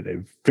 made it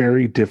a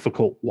very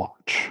difficult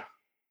watch.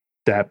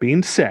 That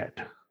being said,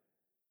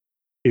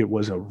 it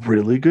was a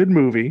really good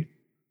movie,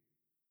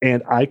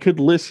 and I could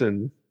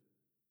listen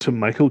to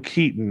Michael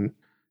Keaton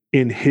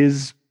in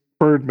his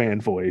Birdman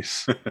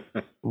voice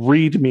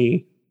read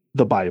me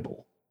the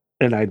Bible,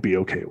 and I'd be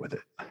okay with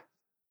it.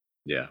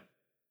 Yeah.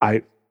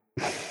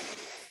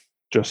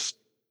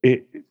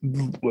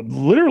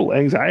 Literal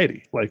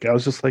anxiety. Like, I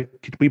was just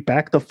like, could we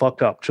back the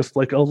fuck up just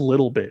like a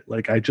little bit?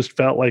 Like, I just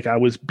felt like I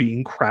was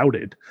being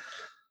crowded.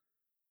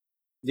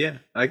 Yeah,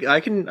 I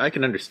can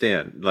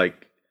understand.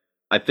 Like,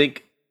 I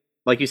think,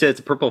 like you said, it's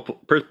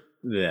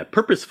a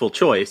purposeful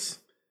choice.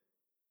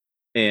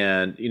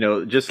 And,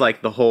 just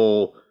like the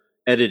whole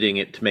editing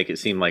it to make it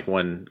seem like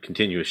one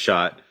continuous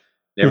shot,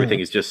 everything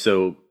is just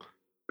so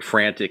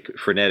frenetic,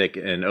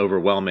 and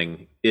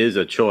overwhelming is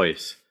a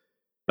choice.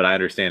 But I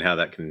understand how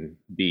that can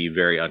be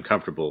very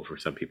uncomfortable for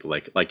some people.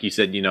 Like you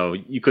said,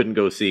 you couldn't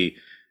go see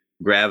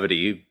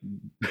Gravity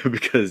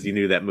because you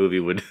knew that movie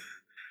would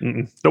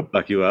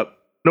fuck you up.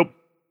 Nope.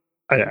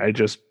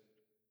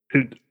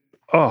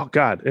 Oh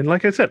God. And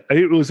like I said,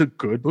 it was a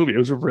good movie. It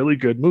was a really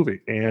good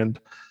movie. And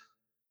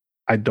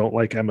I don't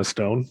like Emma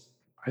Stone.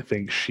 I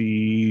think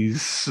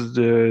she's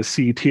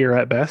C tier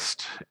at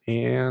best.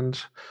 And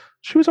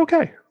she was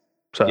okay.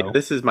 So yeah,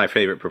 this is my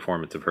favorite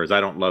performance of hers. I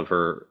don't love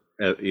her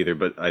either,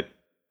 but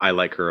I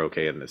like her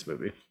okay in this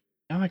movie.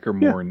 I like her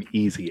more in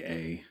Easy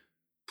A.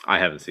 I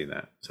haven't seen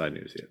that, so I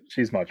need to see it.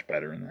 She's much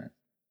better in that.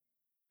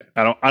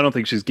 I don't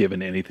think she's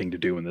given anything to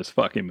do in this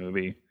fucking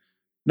movie.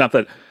 Not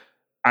that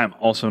I'm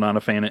also not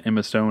a fan of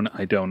Emma Stone.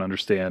 I don't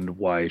understand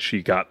why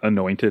she got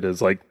anointed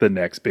as like the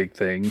next big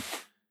thing.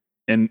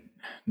 And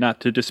not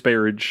to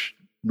disparage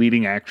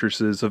leading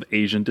actresses of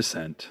Asian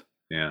descent.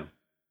 Yeah.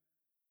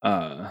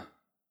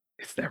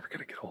 It's never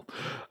gonna get old.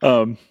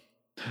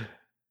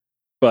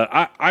 But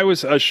I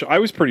was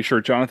pretty sure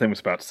Jonathan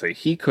was about to say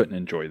he couldn't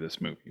enjoy this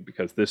movie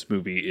because this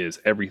movie is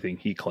everything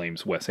he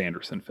claims Wes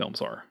Anderson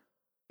films are.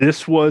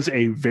 This was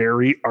a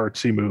very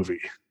artsy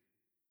movie.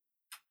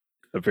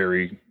 A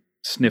very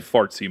sniff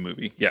fartsy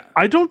movie. Yeah.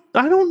 I don't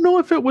know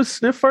if it was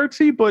sniff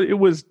fartsy, but it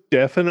was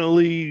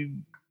definitely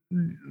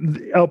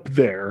up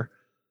there.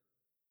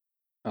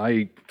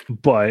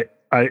 But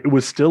it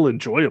was still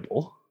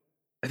enjoyable.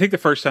 I think the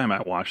first time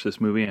I watched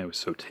this movie, I was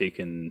so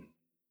taken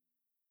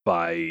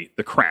by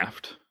the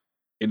craft.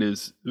 It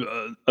is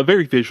a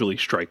very visually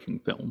striking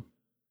film.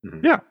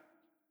 Mm-hmm. Yeah.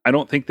 I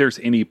don't think there's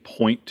any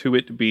point to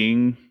it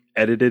being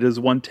edited as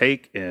one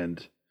take,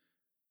 and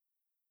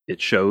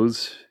it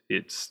shows.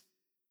 It's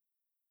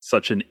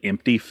such an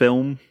empty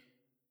film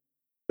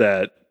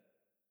that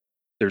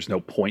there's no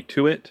point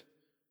to it.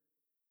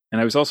 And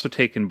I was also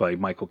taken by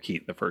Michael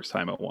Keaton the first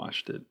time I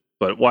watched it.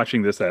 But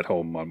watching this at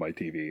home on my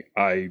TV,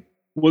 I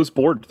was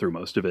bored through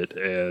most of it,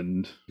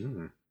 and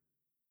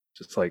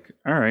just like,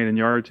 all right, in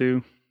Yara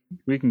 2,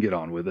 we can get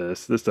on with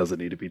this. This doesn't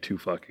need to be 2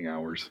 fucking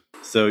hours.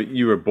 So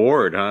you were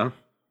bored, huh?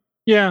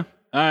 Yeah.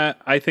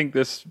 I think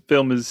this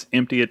film is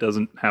empty. It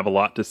doesn't have a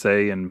lot to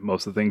say, and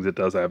most of the things it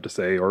does have to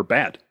say are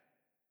bad.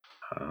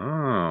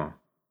 Oh.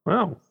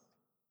 Well.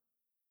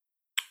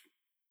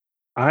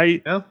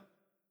 I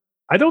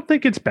don't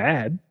think it's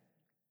bad.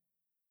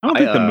 I don't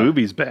think the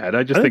movie's bad.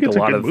 I just think a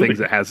lot of the things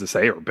it has to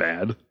say are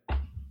bad.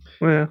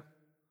 Yeah.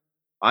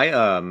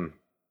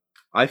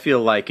 I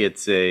feel like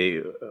it's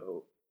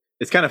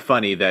kind of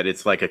funny that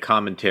it's like a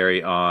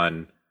commentary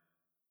on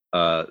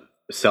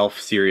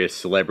self-serious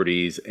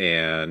celebrities,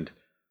 and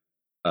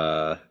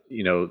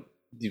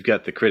you've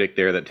got the critic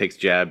there that takes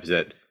jabs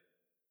at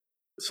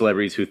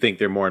celebrities who think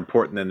they're more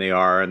important than they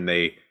are, and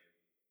they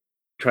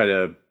try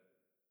to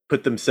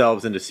put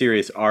themselves into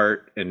serious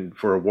art and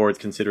for awards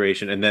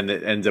consideration, and then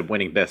it ends up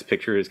winning Best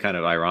Picture is kind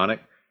of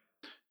ironic.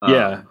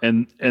 Yeah,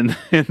 and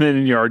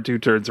then Yard 2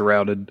 turns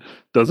around and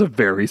does a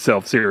very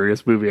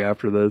self-serious movie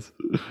after this.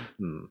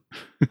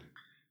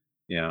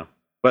 Yeah.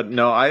 But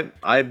no, I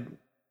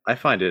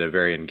find it a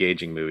very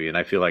engaging movie, and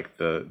I feel like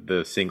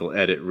the single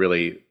edit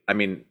really, I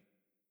mean,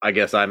 I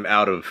guess I'm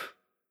out of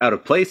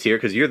place here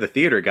because you're the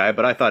theater guy,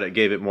 but I thought it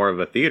gave it more of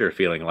a theater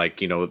feeling, like,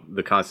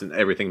 the constant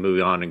everything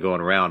moving on and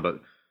going around,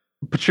 but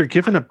you're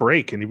given a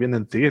break, and even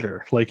in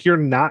theater, like, you're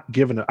not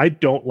given I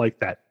don't like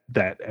that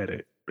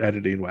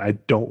editing way. I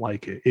don't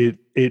like it.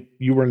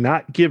 You were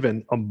not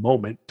given a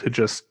moment to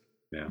just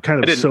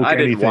kind of soak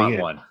anything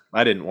in.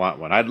 I didn't want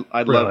one.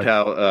 I loved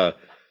how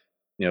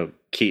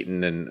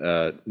Keaton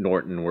and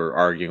Norton were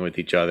arguing with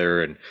each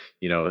other, and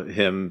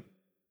him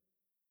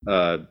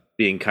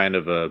being kind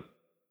of a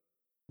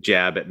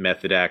jab at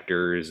method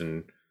actors,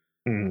 and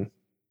and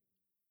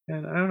I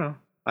don't know.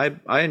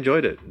 I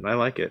enjoyed it. I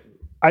like it.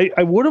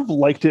 I would have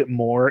liked it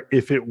more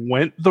if it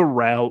went the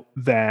route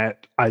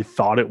that I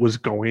thought it was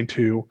going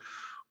to,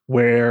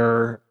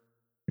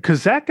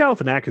 because Zach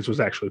Galifianakis was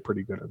actually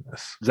pretty good in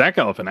this. Zach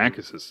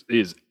Galifianakis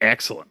is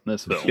excellent in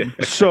this film. Yeah.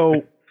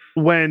 So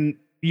when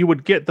you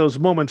would get those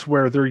moments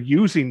where they're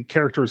using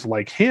characters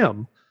like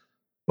him,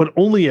 but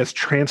only as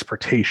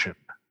transportation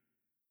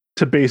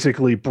to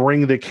basically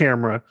bring the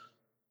camera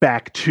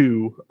back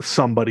to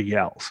somebody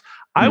else.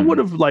 I would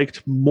have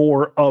liked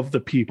more of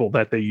the people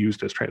that they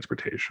used as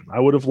transportation.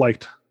 I would have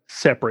liked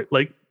separate,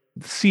 like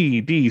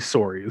C, D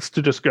stories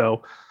to just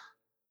go,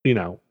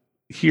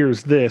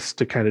 here's this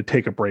to kind of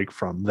take a break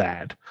from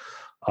that.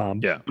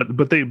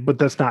 But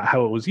that's not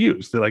how it was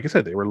used. Like I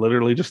said, they were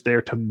literally just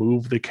there to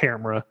move the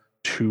camera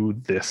to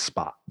this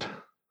spot.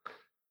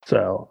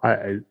 So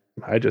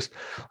I just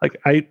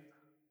like, I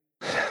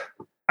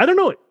don't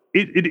know.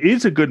 It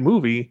is a good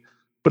movie,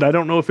 but I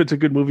don't know if it's a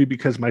good movie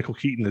because Michael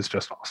Keaton is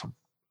just awesome.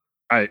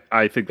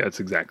 I think that's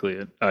exactly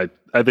it. I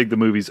think the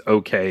movie's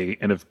okay,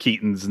 and if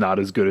Keaton's not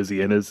as good as he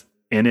is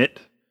in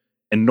it,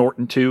 and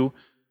Norton too,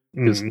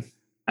 because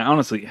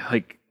honestly,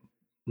 like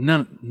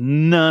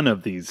none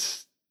of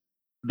this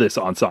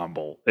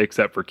ensemble,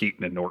 except for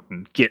Keaton and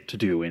Norton, get to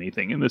do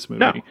anything in this movie.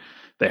 No.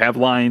 They have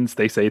lines,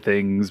 they say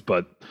things,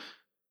 but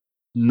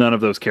none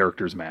of those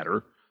characters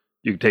matter.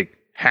 You take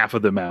half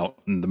of them out,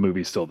 and the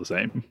movie's still the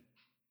same.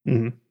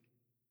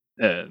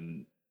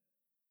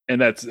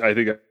 And I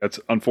think that's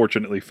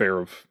unfortunately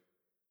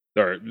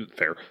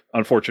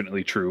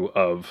unfortunately true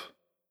of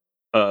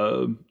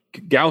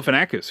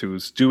Galifianakis,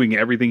 who's doing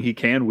everything he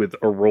can with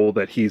a role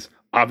that he's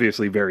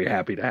obviously very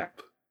happy to have.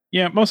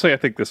 Yeah, mostly I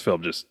think this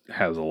film just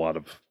has a lot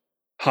of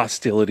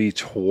hostility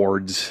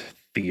towards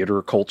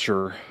theater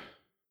culture.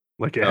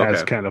 Like it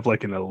has kind of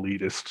like an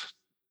elitist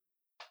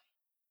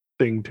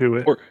thing to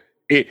it. Or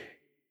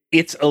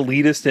it's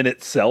elitist in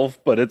itself,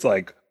 but it's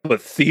like, but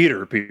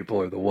theater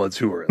people are the ones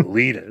who are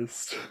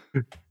elitist.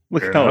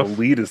 Look how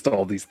elitist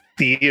all these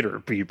theater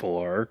people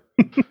are.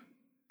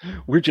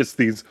 We're just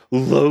these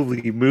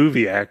lowly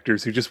movie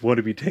actors who just want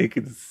to be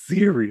taken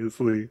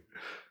seriously.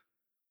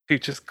 You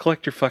just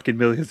collect your fucking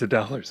millions of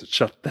dollars and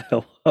shut the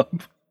hell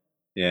up.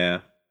 Yeah.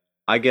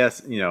 I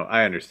guess,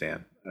 I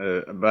understand.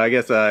 But I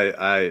guess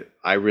I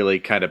really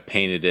kind of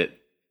painted it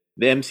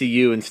the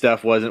MCU and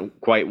stuff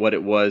wasn't quite what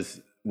it was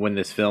when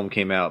this film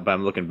came out, but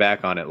I'm looking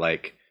back on it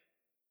like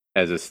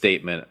as a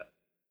statement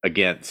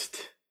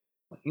against,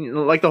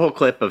 like the whole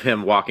clip of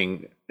him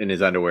walking in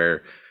his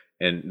underwear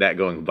and that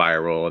going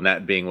viral and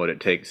that being what it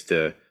takes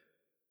to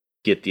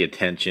get the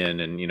attention.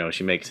 And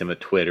she makes him a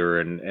Twitter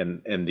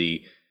and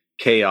the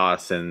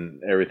chaos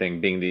and everything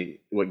being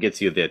what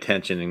gets you the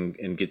attention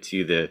and gets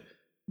you the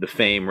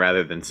fame,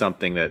 rather than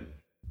something that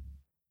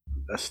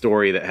a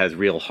story that has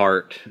real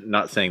heart.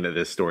 Not saying that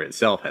this story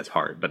itself has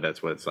heart, but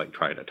that's what it's like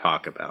trying to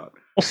talk about.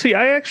 Well, see,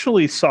 I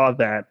actually saw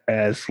that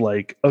as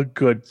like a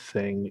good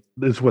thing,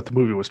 is what the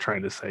movie was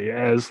trying to say,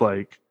 as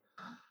like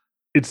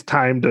it's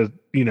time to,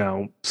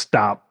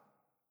 stop.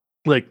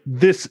 Like,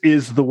 this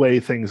is the way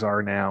things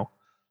are now.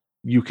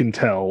 You can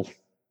tell,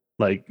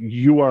 like,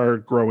 you are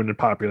growing in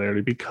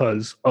popularity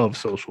because of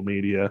social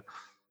media.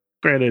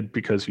 Granted,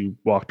 because you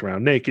walked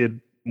around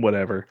naked,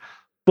 whatever.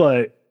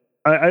 But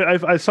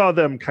I saw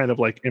them kind of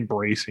like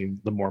embracing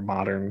the more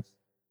modern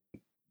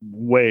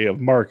way of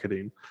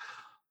marketing.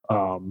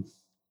 But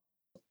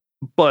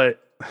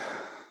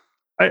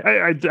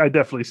I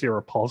definitely see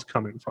where Paul's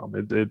coming from.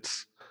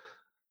 It's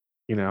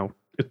a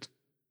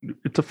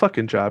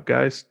fucking job,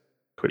 guys.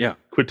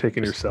 Quit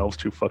taking yourselves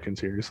too fucking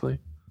seriously.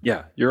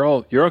 Yeah, you're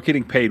all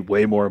getting paid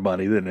way more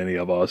money than any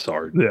of us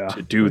are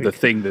to do the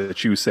thing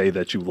that you say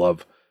that you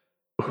love.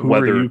 Who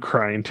are you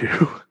crying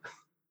to?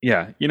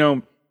 Yeah,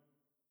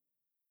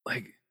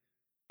 like,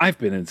 I've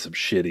been in some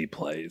shitty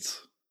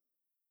plays.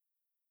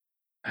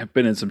 I've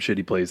been in some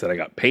shitty plays that I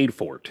got paid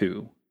for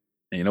too.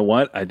 And you know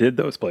what? I did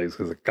those plays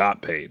because I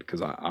got paid,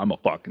 because I'm a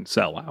fucking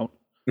sellout.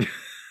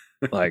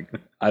 Like,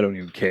 I don't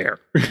even care.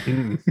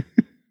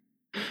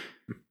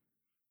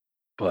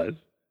 But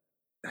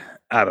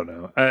I don't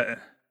know.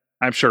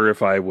 I'm sure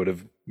if I would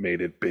have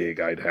made it big,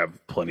 I'd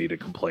have plenty to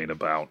complain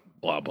about,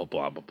 blah, blah,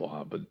 blah, blah,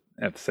 blah. But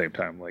at the same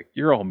time, like,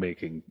 you're all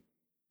making...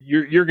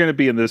 You're going to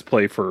be in this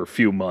play for a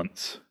few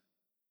months,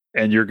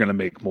 and you're going to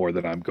make more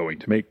than I'm going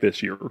to make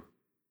this year.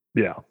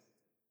 Yeah.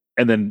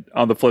 And then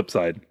on the flip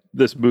side,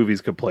 this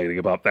movie's complaining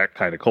about that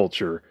kind of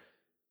culture.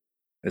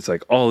 It's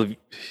like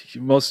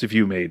most of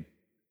you made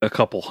a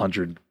couple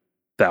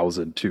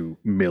 $100,000 to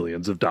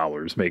millions of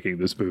dollars making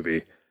this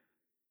movie.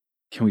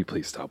 Can we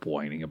please stop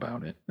whining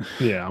about it?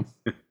 Yeah.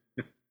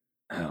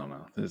 I don't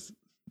know. There's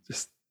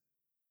just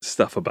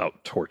stuff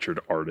about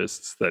tortured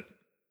artists that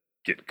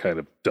get kind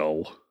of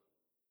dull.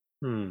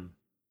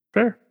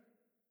 Fair.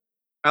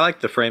 I like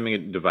the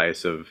framing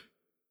device of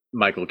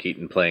Michael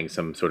Keaton playing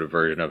some sort of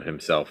version of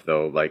himself,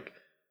 though, like,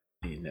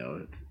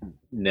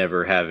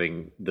 never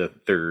having the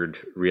third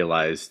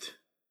realized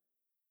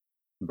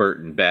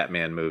Burton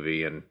Batman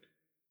movie, and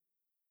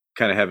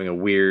kind of having a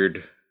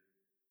weird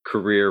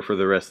career for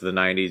the rest of the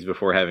 90s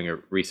before having a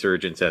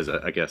resurgence as a,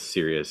 I guess,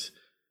 serious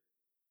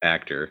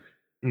actor.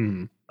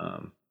 So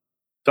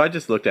I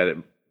just looked at it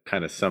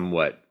kind of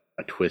somewhat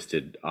a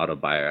twisted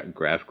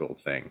autobiographical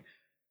thing.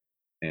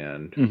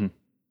 And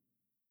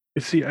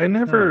you see, I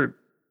never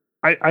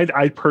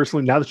I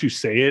personally, now that you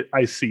say it,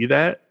 I see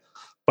that,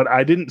 but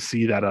I didn't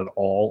see that at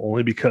all,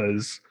 only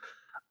because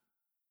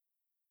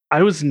I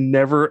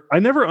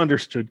never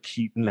understood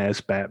Keaton as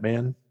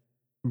Batman,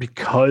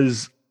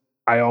 because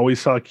I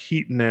always saw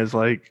Keaton as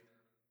like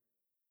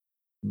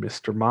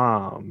Mr.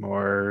 Mom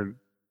or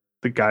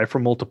the guy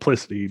from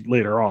Multiplicity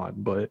later on,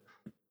 but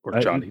or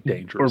Johnny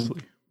Dangerously.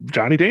 Or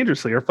Johnny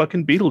Dangerously or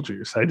fucking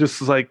Beetlejuice. I just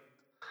was like,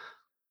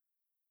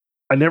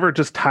 I never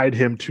just tied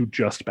him to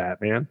just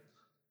Batman.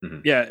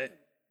 Yeah,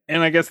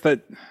 and I guess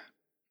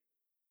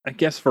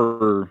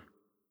for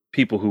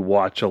people who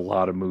watch a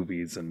lot of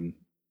movies, and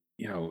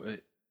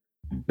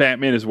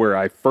Batman is where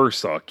I first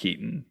saw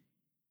Keaton.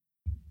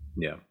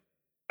 Yeah.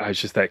 I was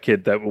just that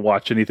kid that would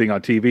watch anything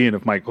on TV, and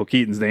if Michael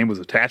Keaton's name was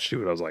attached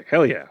to it, I was like,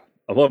 hell yeah,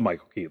 I love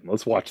Michael Keaton.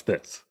 Let's watch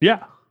this.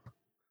 Yeah.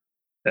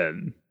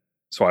 And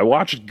so I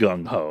watched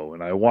Gung Ho,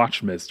 and I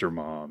watched Mr.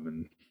 Mom,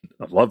 and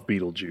I love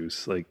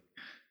Beetlejuice. Like,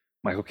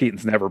 Michael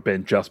Keaton's never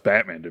been just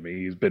Batman to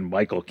me. He's been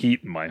Michael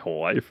Keaton my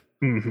whole life.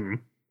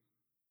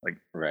 Like,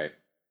 right.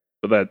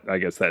 But I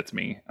guess that's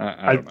me.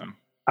 I don't know.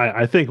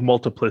 I think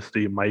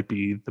Multiplicity might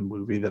be the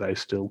movie that I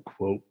still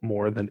quote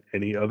more than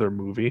any other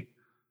movie.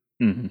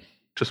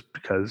 Just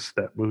because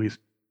that movie's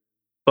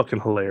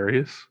fucking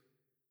hilarious.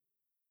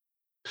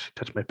 She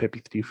touched my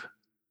peppy Steve.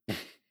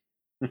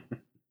 We're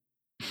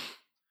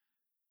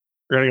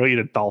gonna go eat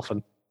a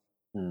dolphin.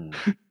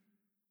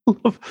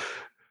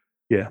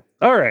 Yeah.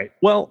 All right.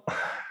 Well,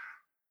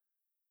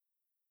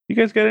 you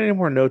guys got any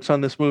more notes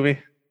on this movie?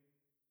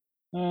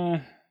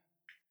 I'm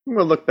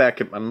gonna look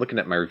back. I'm looking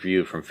at my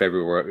review from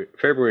February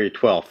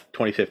 12th,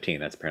 2015.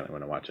 That's apparently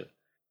when I watch it.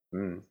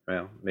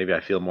 Well, maybe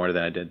I feel more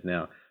than I did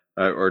now,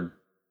 or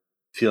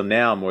feel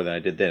now more than I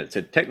did then. It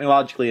said,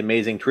 technologically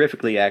amazing,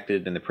 terrifically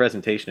acted, and the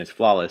presentation is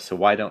flawless, so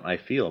why don't I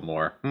feel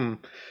more? The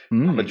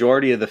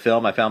majority of the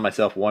film, I found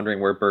myself wondering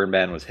where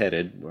Birdman was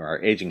headed, where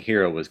our aging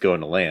hero was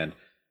going to land.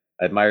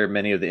 I admired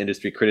many of the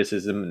industry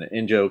criticism and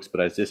in-jokes, but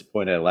I was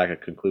disappointed I lack a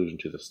conclusion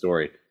to the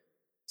story.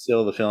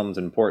 Still, the film's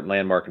an important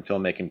landmark in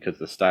filmmaking because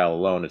the style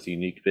alone is a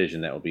unique vision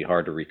that will be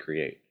hard to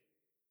recreate.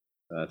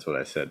 That's what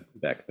I said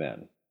back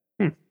then.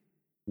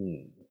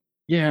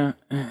 Yeah.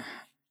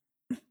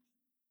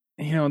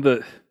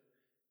 The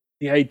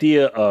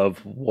idea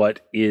of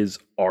what is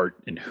art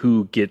and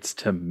who gets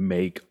to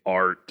make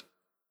art,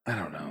 I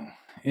don't know.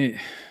 I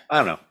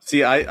don't know.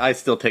 See, I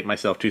still take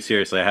myself too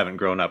seriously. I haven't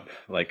grown up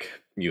like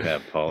you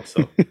have, Paul,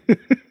 so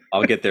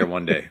I'll get there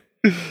one day.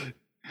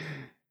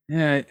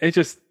 Yeah,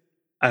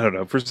 I don't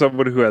know. For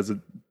someone who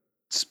hasn't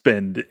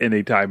spent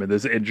any time in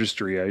this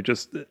industry, I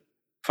just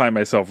find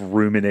myself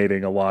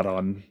ruminating a lot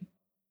on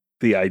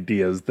the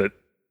ideas that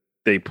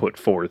they put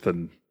forth,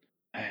 and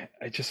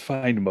I just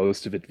find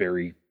most of it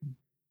very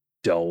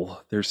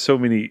dull. There's so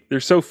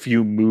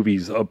few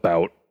movies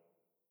about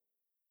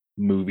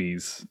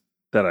movies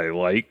that I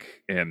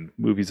like, and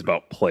movies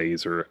about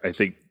plays are, I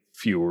think,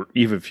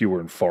 even fewer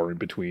and far in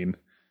between.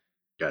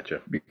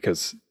 Gotcha.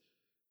 Because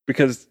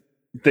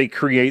they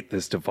create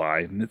this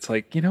divide, and it's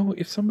like,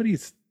 if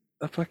someone's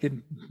a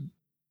fucking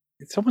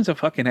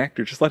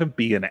actor, just let him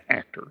be an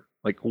actor.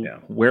 Like,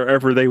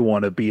 wherever they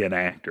want to be an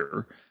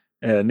actor.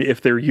 And if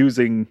they're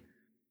using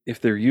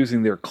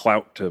their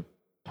clout to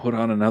put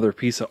on another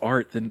piece of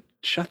art, then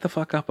shut the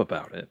fuck up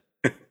about it.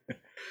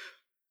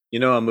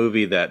 A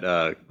movie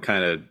that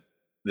kind of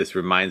this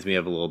reminds me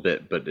of a little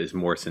bit, but is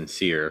more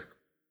sincere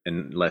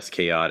and less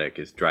chaotic,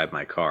 is Drive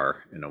My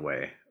Car, in a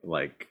way.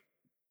 Like,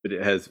 but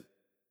it has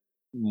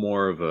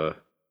more of a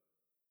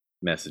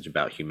message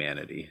about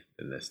humanity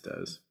than this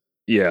does.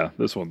 Yeah,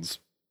 this one's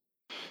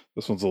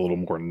a little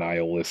more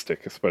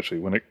nihilistic, especially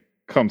when it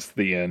comes to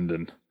the end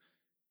and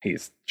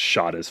he's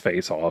shot his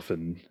face off,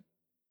 and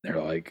they're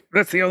like,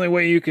 "That's the only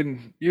way you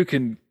can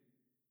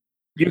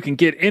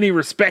get any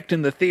respect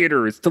in the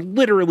theater is to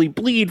literally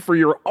bleed for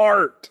your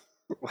art."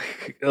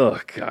 Like,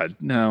 oh god,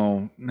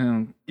 no,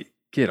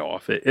 get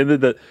off it. And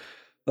then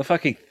the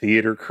fucking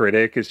theater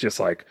critic is just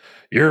like,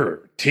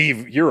 you're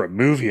a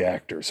movie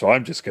actor, so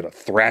I'm just gonna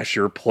thrash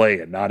your play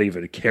and not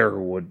even care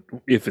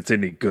if it's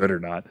any good or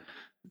not.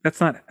 That's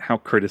not how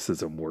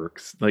criticism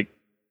works. Like,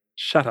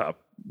 shut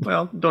up.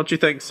 Well, don't you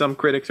think some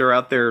critics are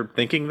out there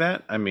thinking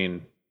that? I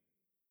mean,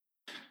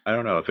 I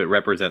don't know if it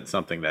represents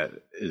something that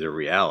is a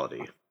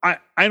reality.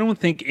 I don't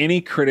think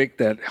any critic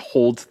that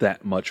holds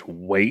that much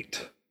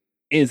weight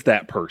is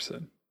that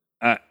person.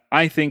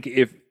 I think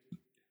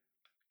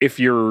if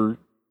you're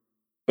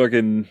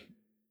fucking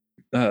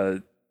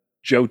Joe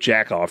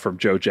Jackoff from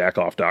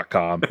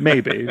joejackoff.com,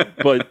 maybe.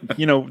 But,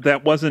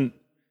 that wasn't...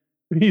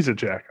 He's a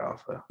jackoff,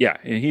 though. Yeah,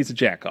 he's a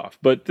jackoff.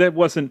 But that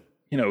wasn't...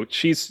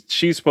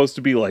 she's supposed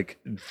to be like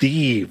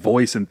the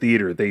voice in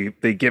theater.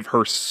 They give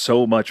her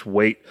so much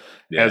weight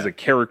as a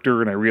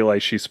character, and I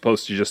realize she's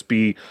supposed to just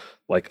be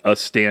like a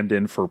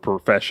stand-in for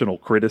professional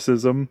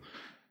criticism,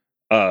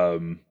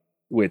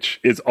 which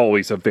is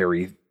always a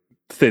very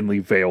thinly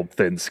veiled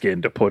thin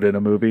skin to put in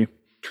a movie.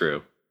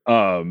 True.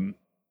 That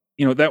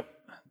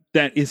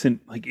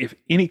isn't, like, if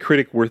any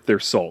critic worth their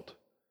salt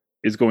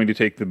is going to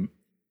take the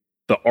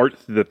art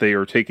that they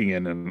are taking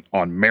in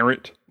on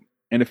merit,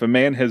 and if a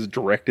man has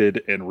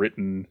directed and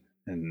written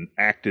and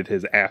acted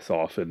his ass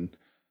off in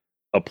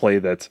a play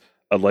that's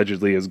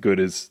allegedly as good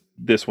as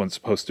this one's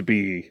supposed to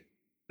be,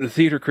 the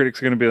theater critic's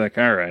going to be like,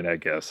 all right, I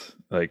guess.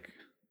 Like,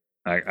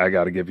 I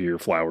got to give you your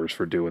flowers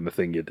for doing the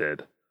thing you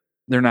did.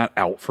 They're not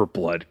out for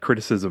blood.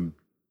 Criticism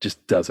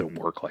just doesn't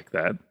work like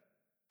that.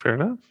 Fair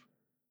enough.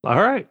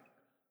 All right.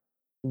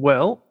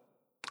 Well,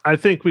 I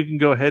think we can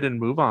go ahead and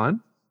move on.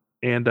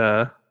 And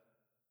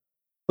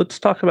let's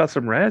talk about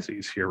some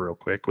Razzies here real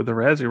quick with the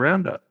Razzie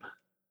Roundup.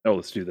 Oh,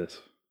 let's do this.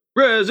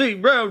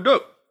 Razzie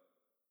Roundup!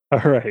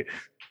 All right.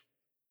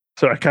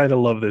 So I kind of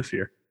love this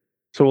here.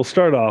 So we'll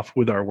start off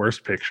with our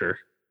worst picture.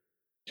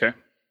 Okay.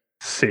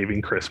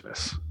 Saving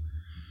Christmas.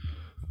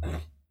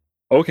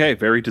 Okay,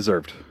 very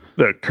deserved.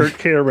 The Kirk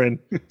Cameron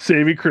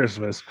Saving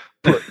Christmas,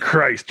 put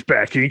Christ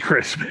back in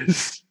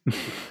Christmas.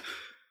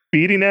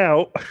 Beating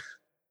out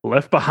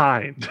Left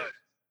Behind.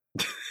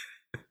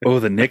 Oh,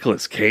 the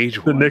Nicolas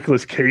Cage one. The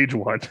Nicolas Cage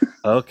one.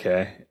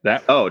 Okay.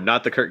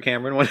 Not the Kirk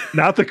Cameron one?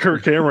 Not the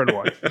Kirk Cameron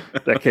one.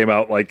 That came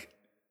out like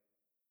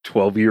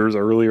 12 years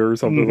earlier or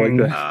something like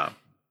that.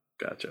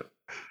 Gotcha.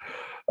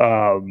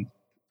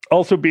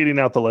 Also beating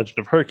out The Legend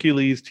of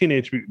Hercules,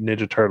 Teenage Mutant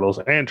Ninja Turtles,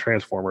 and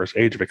Transformers: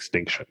 Age of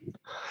Extinction.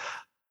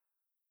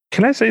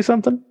 Can I say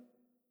something?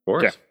 Of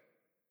course. Yeah.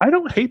 I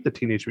don't hate the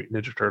Teenage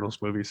Mutant Ninja Turtles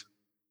movies.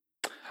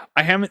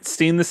 I haven't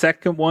seen the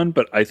second one,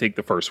 but I think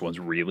the first one's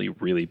really,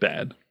 really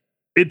bad.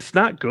 It's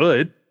not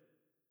good.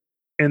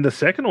 And the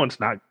second one's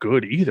not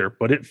good either,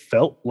 but it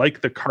felt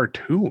like the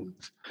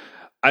cartoons.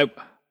 I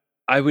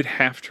would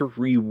have to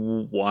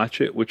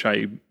re-watch it, which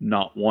I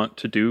not want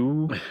to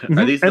do.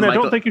 Are these and I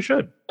don't think you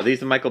should. Are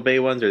these the Michael Bay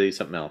ones, or are these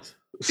something else?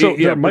 So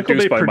yeah, Michael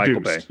Bay by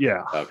produced. Michael Bay.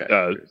 Yeah.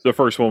 Okay. The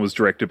first one was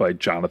directed by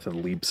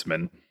Jonathan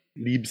Liebsman,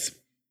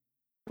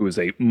 who is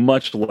a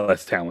much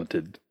less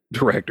talented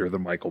director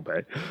than Michael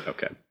Bay.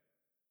 Okay.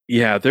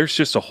 Yeah, there's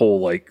just a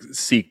whole like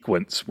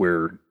sequence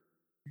where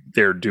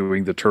they're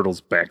doing the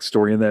Turtles'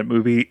 backstory in that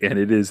movie, and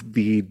it is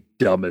the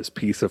dumbest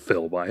piece of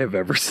film I have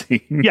ever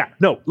seen. Yeah,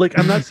 no, like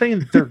I'm not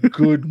saying they're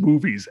good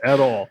movies at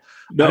all.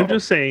 No. I'm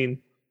just saying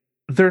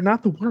they're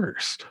not the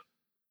worst.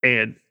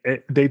 And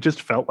they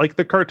just felt like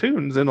the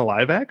cartoons in a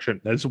live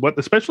action. That's what,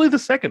 especially the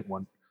second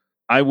one.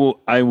 I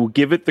will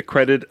give it the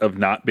credit of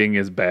not being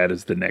as bad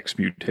as the next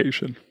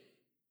mutation.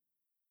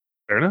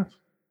 Fair enough.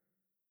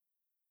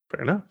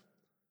 Fair enough.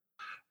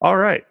 All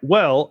right.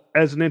 Well,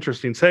 as an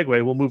interesting segue,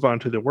 we'll move on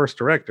to the worst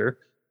director,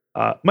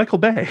 Michael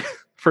Bay,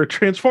 for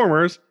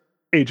Transformers: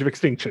 Age of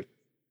Extinction,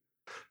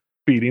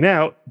 beating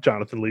out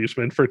Jonathan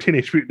Liebsman for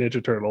Teenage Mutant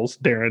Ninja Turtles,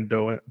 Darren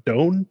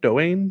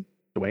Dwayne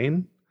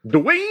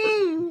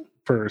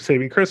for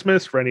Saving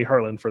Christmas, Rennie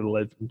Harlan for The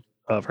Legend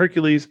of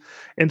Hercules,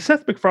 and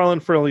Seth MacFarlane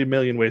for Only a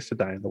Million Ways to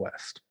Die in the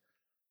West.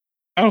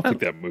 I don't think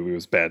that movie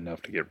was bad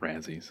enough to get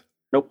Razzies.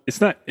 Nope.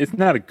 It's not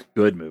a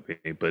good movie,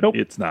 but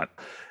it's not.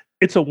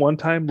 It's a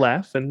one-time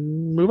laugh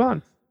and move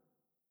on.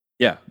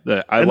 Yeah,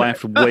 I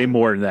laughed way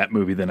more in that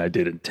movie than I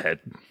did in Ted.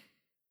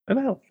 And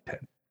I like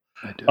Ted.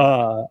 I do.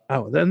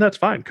 Then that's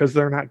fine because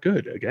they're not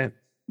good again.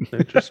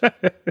 Just,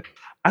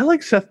 I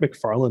like Seth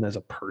MacFarlane as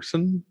a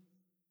person.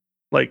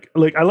 Like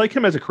I like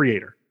him as a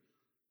creator.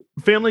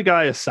 Family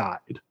Guy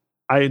aside,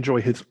 I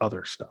enjoy his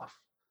other stuff.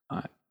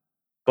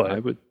 But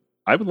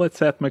I would let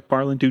Seth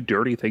MacFarlane do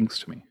dirty things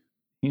to me.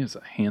 He is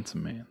a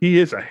handsome man. He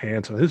is a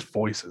handsome. His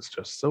voice is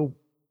just so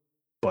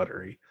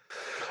buttery.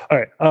 All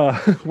right.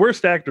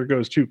 Worst actor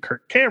goes to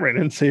Kirk Cameron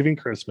in Saving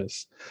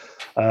Christmas.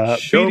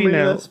 Show me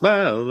that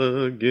smile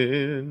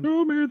again.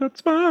 Show me that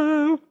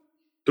smile.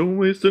 Don't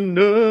waste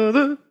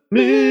another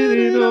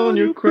minute on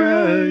your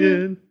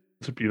crying.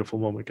 It's a beautiful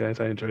moment, guys.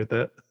 I enjoyed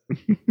that.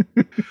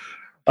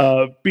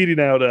 Beating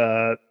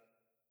out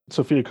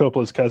Sofia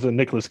Coppola's cousin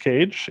Nicolas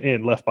Cage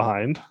in Left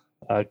Behind.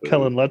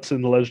 Kellen Lutz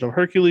in The Legend of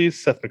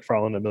Hercules, Seth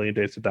MacFarlane, A Million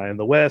Days to Die in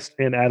the West,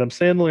 and Adam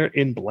Sandler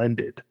in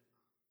Blended.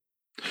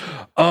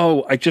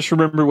 Oh, I just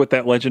remember what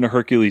that Legend of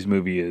Hercules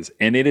movie is,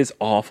 and it is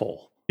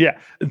awful. Yeah,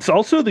 it's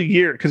also the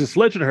year, because it's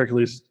Legend of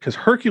Hercules, because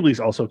Hercules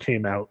also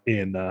came out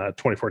in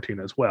 2014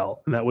 as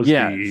well, and that was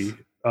the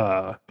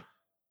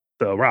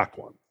Rock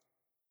one.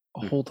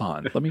 Hold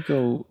on, let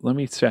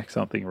me check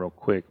something real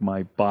quick.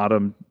 My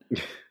bottom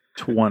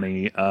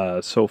 20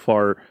 so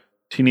far.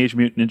 Teenage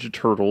Mutant Ninja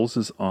Turtles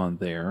is on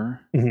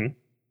there.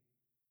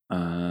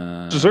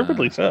 Mm-hmm.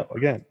 Deservedly so,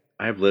 again.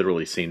 I've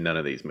literally seen none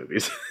of these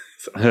movies.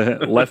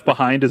 Left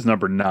Behind is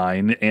number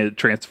 9, and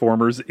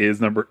Transformers is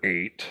number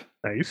 8.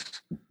 Nice.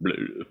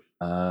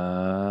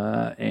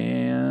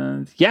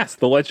 And yes,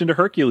 The Legend of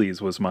Hercules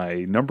was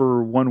my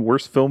number 1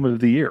 worst film of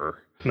the year.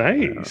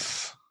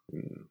 Nice.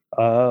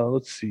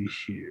 Let's see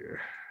here.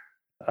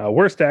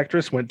 Worst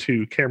actress went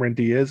to Cameron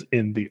Diaz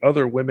in The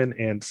Other Women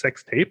and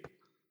Sex Tape.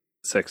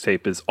 Sex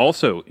Tape is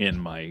also in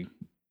my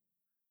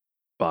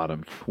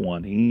bottom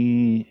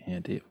 20,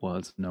 and it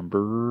was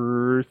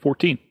number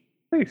 14.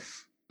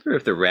 Nice. I wonder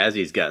if the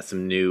Razzies got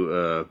some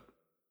new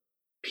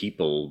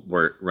people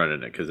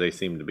running it, because they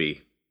seem to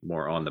be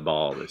more on the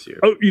ball this year.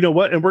 Oh, you know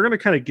what? And we're going to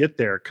kind of get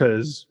there,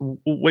 because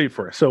wait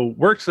for it. So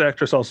worst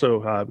actress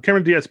also,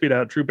 Cameron Diaz beat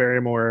out Drew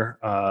Barrymore,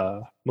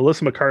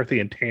 Melissa McCarthy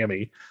and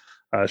Tammy,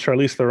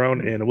 Charlize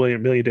Theron in A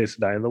Million Days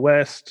to Die in the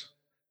West,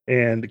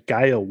 and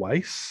Gaia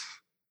Weiss.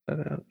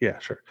 Yeah,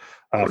 sure.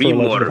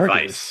 Water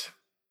Vice.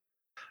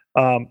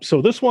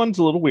 So this one's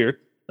a little weird.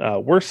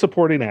 Worst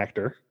supporting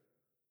actor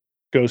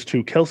goes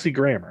to Kelsey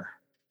Grammer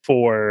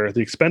for The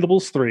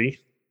Expendables 3,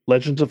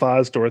 Legends of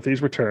Oz,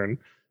 Dorothy's Return,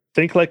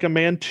 Think Like a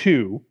Man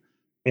 2,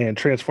 and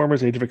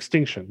Transformers: Age of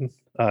Extinction.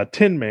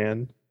 Tin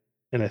Man,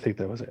 and I think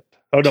that was it.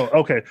 Oh no,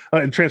 okay.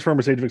 And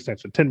Transformers: Age of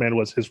Extinction. Tin Man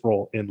was his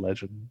role in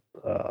Legend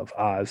of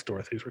Oz,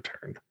 Dorothy's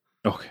Return.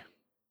 Okay.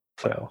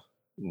 So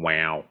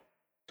wow.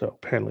 So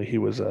apparently he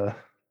was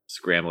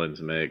scrambling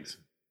some eggs.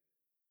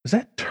 Is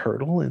that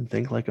Turtle in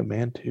Think Like a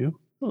Man too?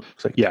 Oh,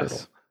 looks like yes.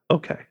 Turtle.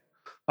 Okay.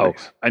 Oh,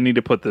 Nice. I need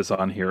to put this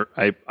on here.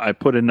 I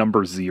put a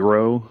number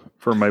 0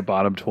 for my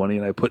bottom 20,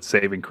 and I put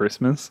Saving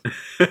Christmas.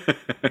 Nice.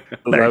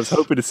 I was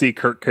hoping to see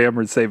Kirk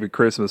Cameron Saving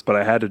Christmas, but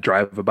I had to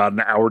drive about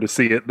an hour to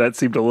see it. That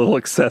seemed a little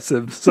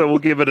excessive, so we'll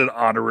give it an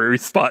honorary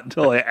spot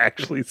until I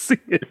actually see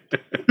it.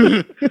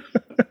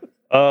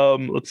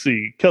 Let's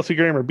see. Kelsey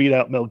Grammer beat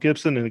out Mel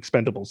Gibson in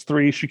Expendables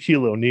 3,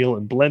 Shaquille O'Neal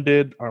in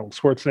Blended, Arnold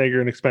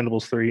Schwarzenegger in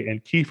Expendables 3,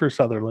 and Kiefer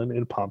Sutherland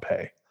in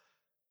Pompeii.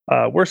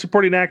 Worst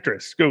supporting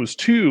actress goes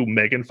to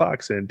Megan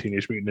Fox in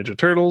Teenage Mutant Ninja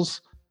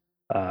Turtles,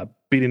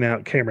 beating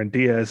out Cameron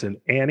Diaz in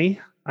Annie.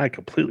 I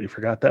completely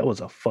forgot that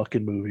was a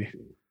fucking movie.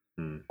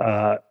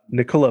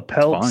 Nicola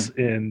Peltz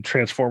in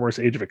Transformers: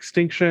 Age of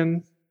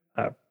Extinction,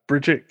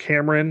 Bridget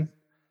Cameron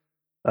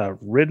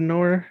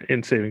Ridenour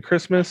in Saving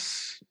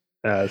Christmas,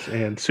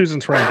 and Susan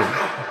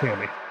Sarandon,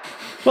 Tammy.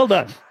 Well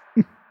done.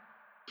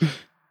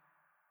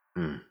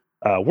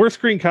 Worst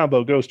screen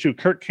combo goes to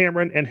Kirk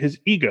Cameron and his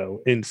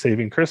ego in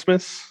Saving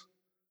Christmas,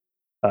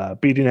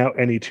 beating out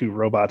any 2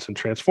 robots in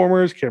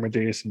Transformers, Cameron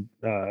Diaz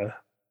and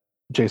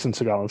Jason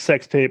Segel in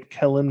Sex Tape,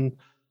 Kellen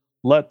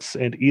Lutz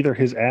and either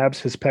his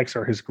abs, his pecs,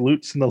 or his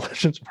glutes in The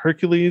Legends of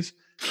Hercules,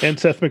 And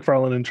Seth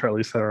MacFarlane and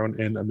Charlize Theron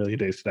in A Million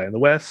Days to Die in the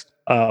West.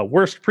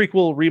 Worst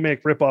prequel,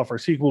 remake, ripoff, or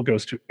sequel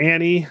goes to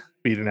Annie,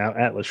 beating out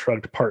Atlas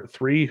Shrugged Part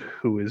 3,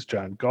 who is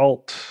John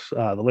Galt.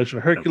 The Legend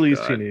of Hercules,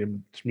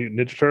 Teenage Mutant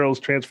Ninja Turtles,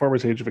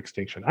 Transformers, Age of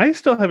Extinction. I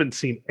still haven't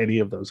seen any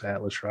of those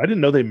Atlas Shrugged. I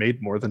didn't know they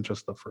made more than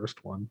just the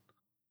first one.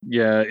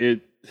 Yeah,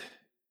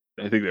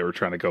 I think they were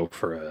trying to go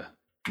for a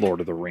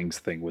Lord of the Rings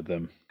thing with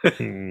them.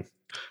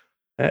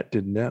 That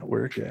did not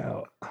work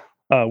out.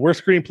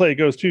 Worst screenplay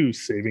goes to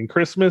Saving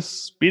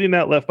Christmas, Beating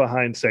Out Left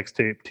Behind, Sex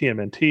Tape,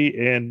 TMNT,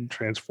 and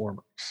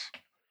Transformers.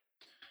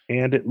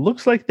 And it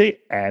looks like they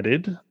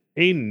added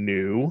a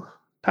new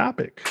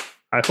topic.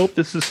 I hope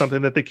this is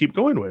something that they keep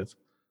going with.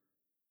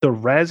 The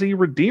Razzie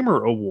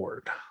Redeemer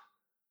Award.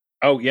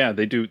 Oh, yeah,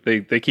 they do.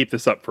 They keep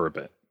this up for a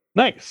bit.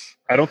 Nice.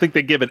 I don't think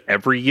they give it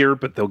every year,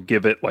 but they'll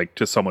give it like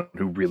to someone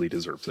who really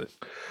deserves it.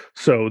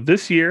 So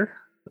this year,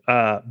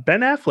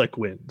 Ben Affleck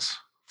wins.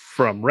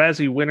 From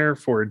Razzie winner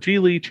for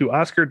Geely to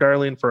Oscar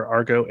darling for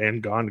Argo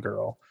and Gone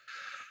Girl.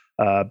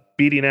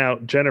 Beating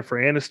out Jennifer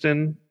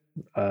Aniston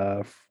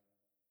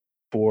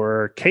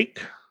for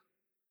Cake.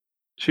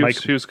 She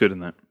was good in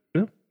that.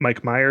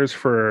 Mike Myers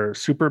for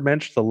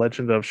Supermensch, The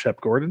Legend of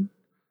Shep Gordon.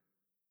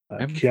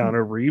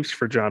 Keanu Reeves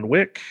for John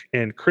Wick.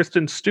 And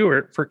Kristen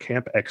Stewart for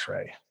Camp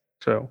X-Ray.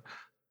 So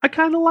I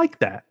kind of like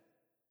that.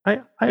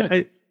 I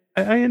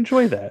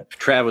enjoy that. If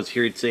Trav was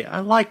here, he'd say,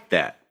 I like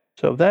that.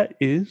 So that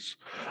is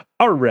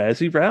our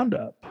Razzie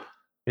Roundup.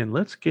 And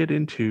let's get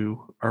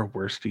into our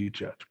worsty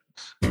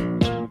judgments.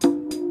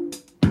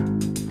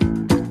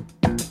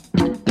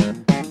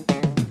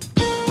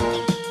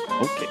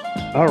 Okay.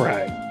 All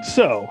right.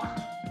 So,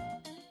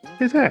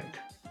 hey, Zach.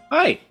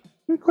 Hi.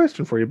 Good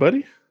question for you,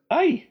 buddy.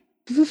 Hi.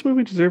 Does this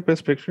movie deserve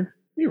Best Picture?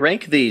 You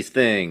rank these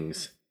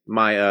things.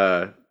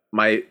 My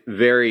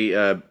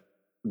very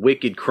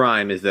wicked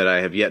crime is that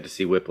I have yet to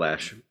see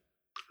Whiplash.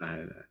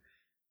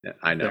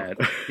 I know.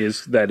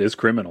 That is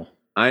criminal.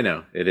 I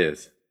know it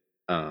is.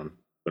 When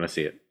I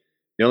see it,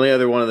 the only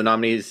other one of the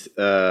nominees,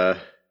 I've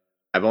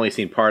only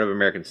seen part of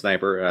American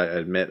Sniper. I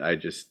admit I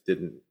just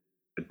didn't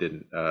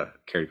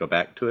care to go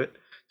back to it.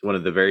 It's one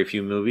of the very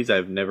few movies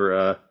I've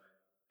never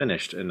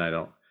finished, and I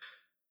don't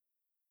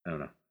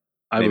know.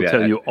 I will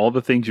tell you all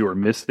the things you are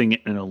missing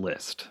in a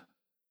list.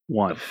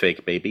 One, a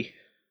fake baby.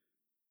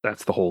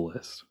 That's the whole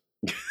list.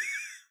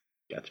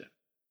 Gotcha.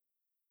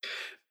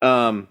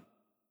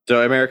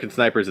 So American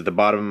Sniper is at the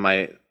bottom of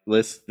my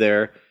list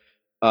there.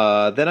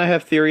 Then I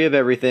have Theory of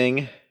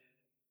Everything,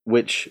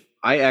 which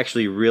I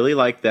actually really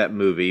like that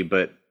movie,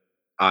 but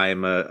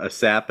I'm a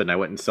sap and I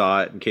went and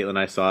saw it, and Caitlin and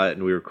I saw it,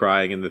 and we were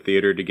crying in the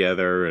theater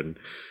together, and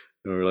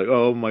we were like,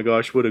 oh my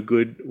gosh, what a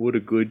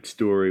good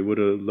story, what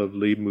a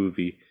lovely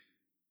movie.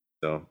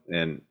 So,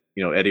 and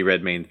Eddie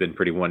Redmayne's been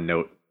pretty one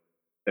note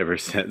ever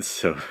since,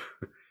 so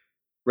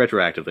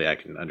retroactively I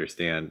can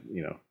understand,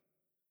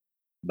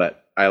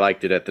 but I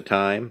liked it at the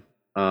time.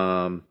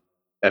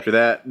 After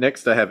that,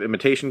 next I have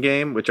Imitation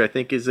Game, which I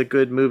think is a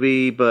good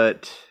movie,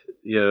 but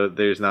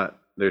there's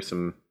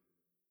some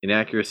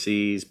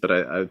inaccuracies, but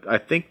I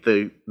think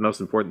the most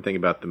important thing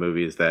about the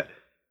movie is that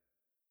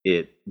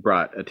it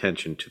brought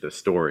attention to the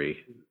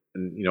story.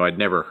 And I'd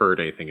never heard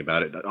anything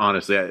about it.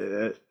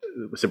 Honestly,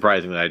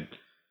 surprisingly,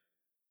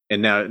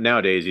 and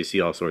nowadays you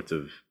see all sorts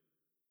of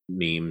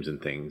memes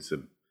and things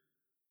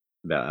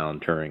about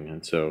Alan Turing,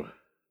 and so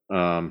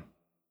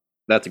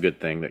that's a good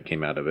thing that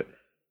came out of it.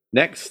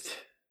 Next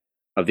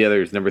of the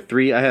others, number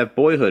 3, I have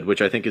Boyhood,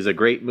 which I think is a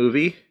great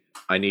movie.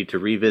 I need to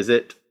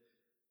revisit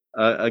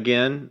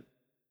again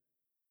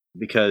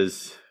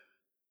because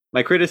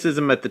my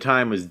criticism at the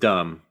time was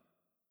dumb,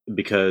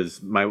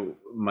 because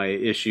my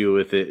issue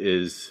with it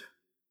is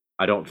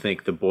I don't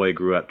think the boy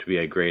grew up to be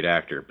a great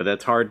actor, but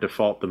that's hard to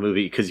fault the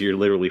movie because you're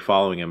literally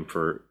following him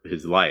for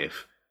his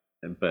life.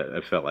 But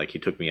I felt like he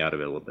took me out of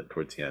it a little bit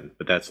towards the end.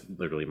 But that's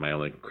literally my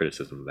only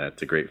criticism.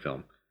 That's a great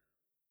film.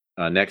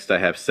 Next, I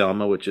have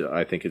Selma, which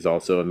I think is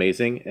also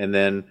amazing. And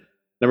then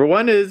number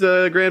 1 is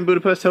Grand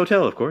Budapest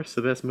Hotel, of course,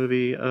 the best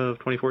movie of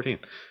 2014.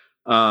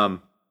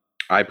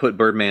 I put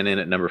Birdman in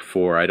at number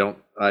 4. I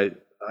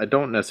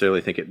don't necessarily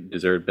think it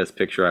deserved Best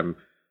Picture.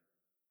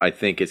 I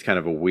think it's kind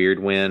of a weird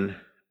win.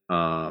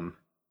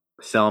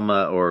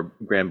 Selma or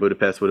Grand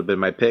Budapest would have been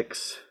my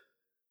picks.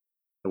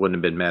 I wouldn't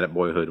have been mad at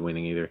Boyhood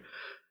winning either.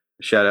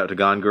 Shout out to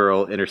Gone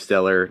Girl,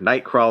 Interstellar,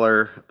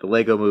 Nightcrawler, The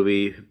Lego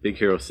Movie, Big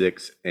Hero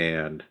 6,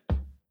 and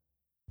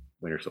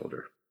Winter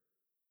Soldier.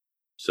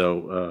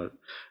 So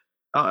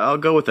I'll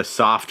go with a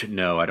soft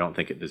no. I don't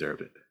think it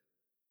deserved it.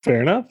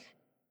 Fair enough.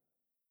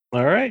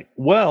 All right.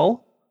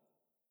 Well,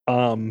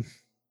 I'm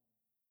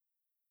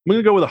going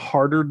to go with a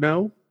harder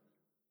no.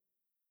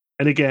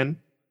 And again,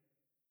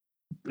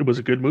 it was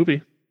a good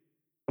movie,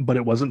 but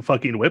it wasn't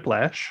fucking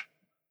Whiplash.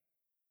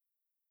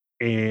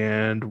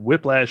 And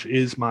Whiplash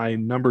is my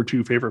number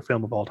 2 favorite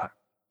film of all time.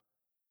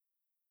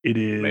 It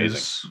is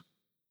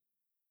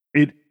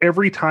amazing.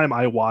 Every time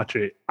I watch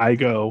it, I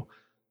go,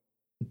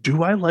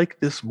 do I like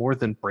this more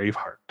than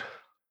Braveheart?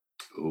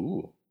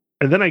 Ooh.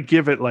 And then I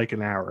give it like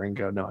an hour and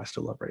go, no, I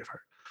still love Braveheart.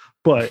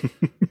 But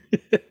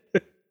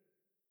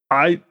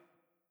I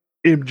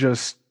am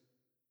just,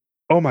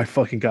 oh my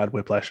fucking God,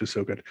 Whiplash is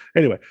so good.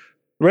 Anyway,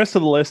 the rest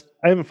of the list,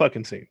 I haven't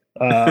fucking seen.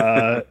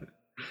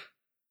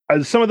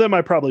 Some of them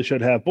I probably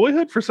should have.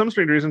 Boyhood, for some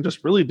strange reason,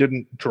 just really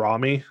didn't draw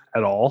me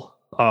at all.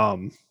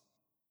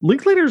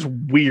 Linklater's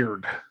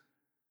weird.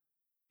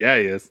 Yeah,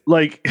 he is.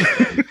 Like,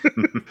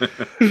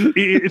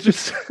 it's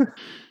just,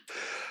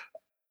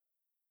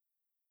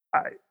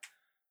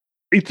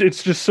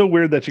 it's just so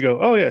weird that you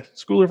go, oh yeah,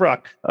 School of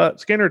Rock,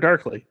 Scanner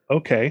Darkly,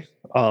 okay,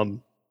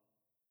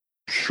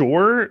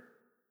 sure.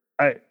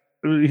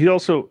 He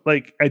also,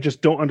 like, I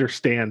just don't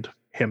understand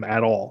him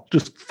at all,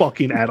 just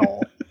fucking at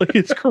all. Like,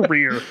 his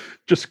career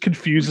just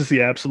confuses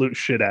the absolute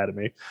shit out of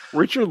me.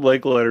 Richard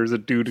Linklater is a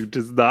dude who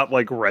does not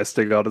like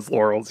resting on his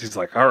laurels. He's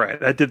like, all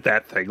right, I did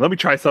that thing. Let me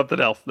try something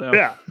else now.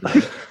 Yeah.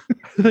 I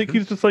think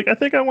he's just like, I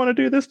think I want to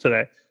do this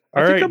today.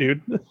 All right,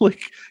 dude.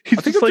 Like, he's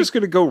I think I'm just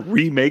going to go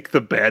remake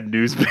The Bad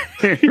News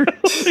Bears.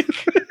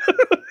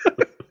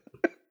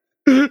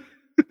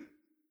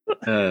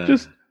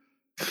 Just,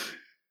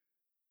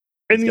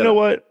 and you know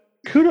what?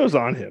 Kudos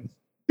on him.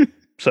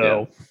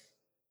 So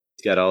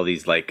he's got all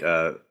these like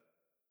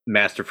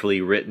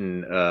masterfully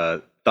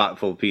written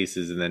thoughtful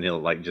pieces, and then he'll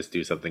like just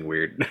do something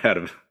weird out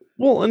of.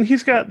 Well, and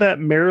he's got that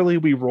Merrily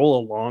We Roll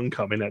Along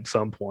coming at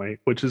some point,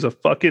 which is a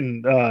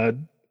fucking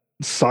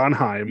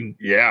Sondheim.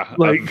 Yeah,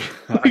 like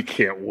I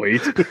can't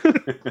wait.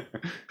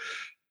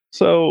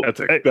 So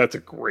that's a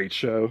great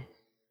show.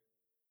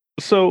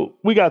 So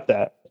we got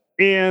that,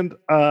 and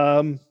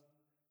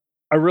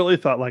I really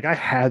thought, like, I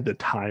had the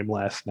time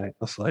last night. I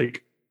was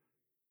like,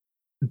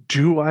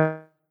 do I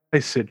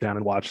sit down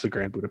and watch the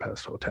Grand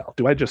Budapest Hotel?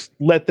 Do I just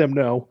let them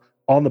know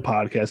on the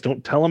podcast?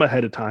 Don't tell them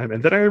ahead of time.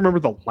 And then I remember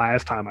the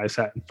last time I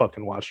sat and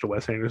fucking watched a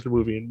Wes Anderson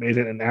movie and made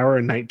it an hour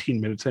and 19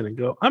 minutes in and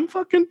go, I'm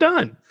fucking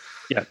done.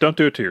 Yeah, don't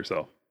do it to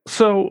yourself.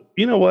 So,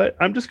 you know what?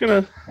 I'm just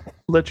going to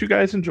let you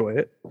guys enjoy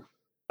it.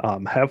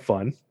 Have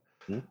fun.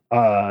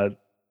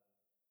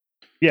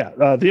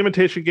 The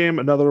Imitation Game,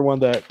 another one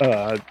that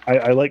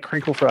I like.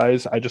 Crinkle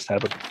Fries, I just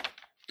haven't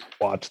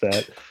watched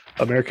that.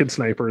 American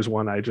Sniper is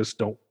one I just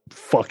don't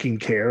fucking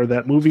care.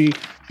 That movie,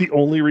 the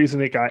only reason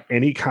it got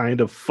any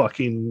kind of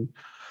fucking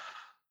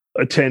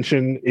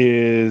attention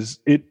is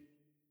it.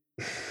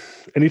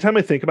 Anytime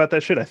I think about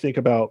that shit, I think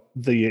about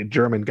the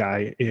German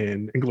guy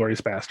in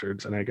Inglourious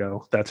Bastards, and I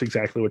go, that's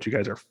exactly what you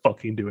guys are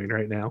fucking doing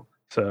right now.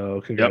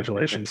 So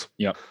congratulations.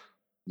 Yep.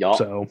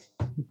 So,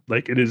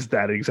 like, it is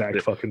that exact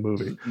fucking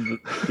movie.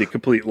 The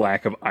complete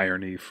lack of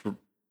irony for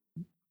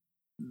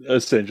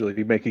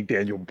essentially making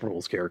Daniel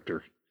Bruhl's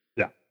character.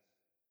 Yeah.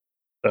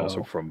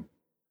 Also from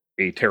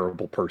a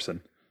terrible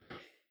person.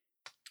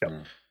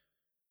 Yep.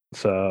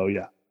 So,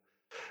 yeah.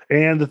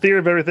 And the theory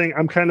of everything,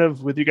 I'm kind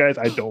of with you guys.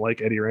 I don't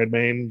like Eddie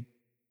Redmayne.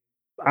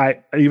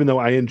 Even though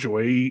I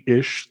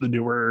enjoy-ish the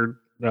newer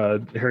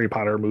Harry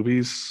Potter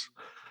movies,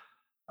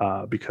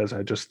 because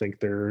I just think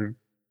they're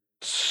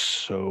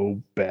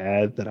so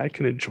bad that I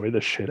can enjoy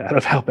the shit out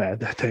of how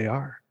bad that they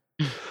are.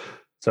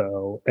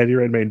 So Eddie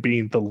Redmayne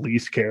being the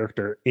least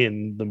character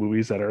in the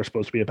movies that are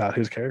supposed to be about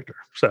his character.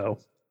 So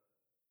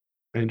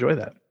I enjoy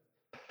that.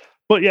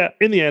 But yeah,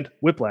 in the end,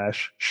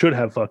 Whiplash should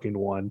have fucking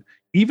won.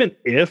 Even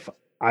if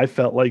I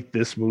felt like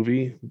this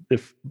movie,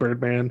 if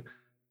Birdman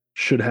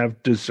should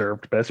have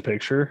deserved Best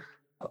Picture,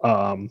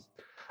 I'd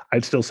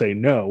still say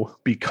no,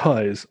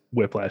 because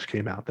Whiplash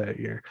came out that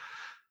year.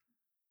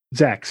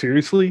 Zach,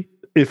 seriously,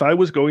 if I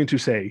was going to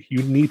say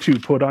you need to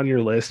put on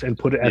your list and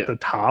put it at the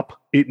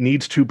top, it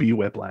needs to be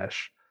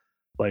Whiplash.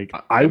 Like,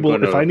 I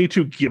will, if I need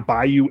to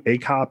buy you a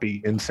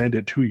copy and send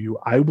it to you,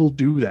 I will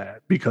do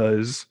that,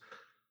 because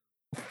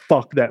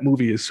fuck, that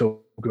movie is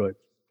so good.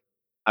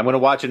 I'm going to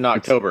watch it in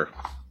October.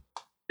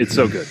 It's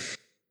so good.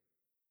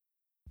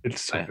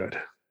 It's so good.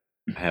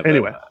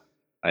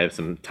 I have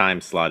some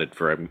time slotted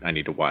for. I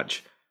need to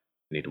watch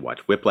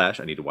Whiplash.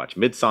 I need to watch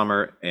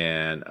Midsommar,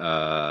 and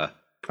I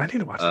need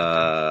to watch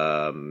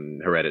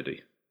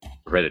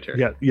Hereditary.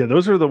 Yeah.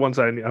 Those are the ones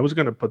I was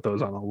going to put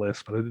those on a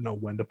list, but I didn't know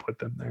when to put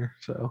them there.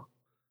 So,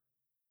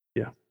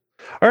 yeah.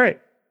 All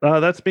right,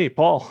 that's me,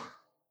 Paul.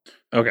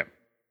 Okay.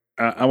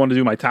 I want to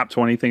do my top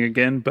 20 thing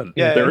again, but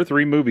there are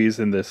 3 movies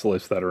in this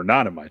list that are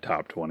not in my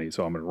top 20,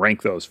 so I'm going to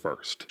rank those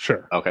first.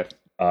 Sure. Okay.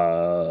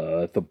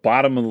 At the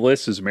bottom of the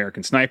list is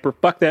American Sniper.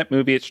 Fuck that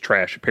movie. It's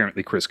trash.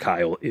 Apparently Chris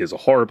Kyle is a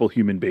horrible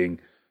human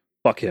being.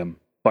 Fuck him.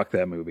 Fuck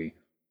that movie.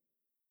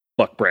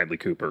 Fuck Bradley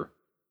Cooper.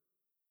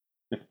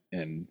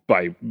 And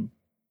by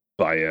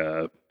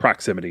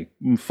proximity,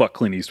 fuck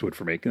Clint Eastwood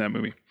for making that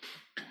movie.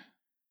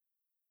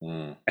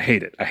 I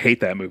hate it. I hate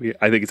that movie.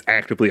 I think it's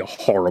actively a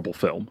horrible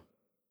film.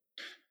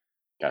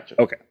 Gotcha.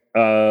 Okay.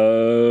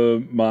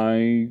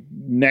 My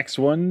next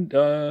one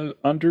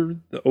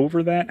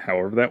over that,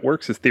 however that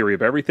works, is Theory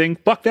of Everything.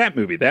 Fuck that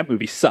movie. That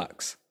movie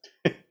sucks.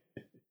 And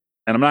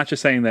I'm not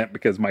just saying that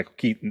because Michael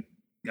Keaton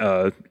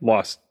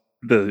lost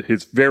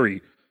his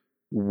very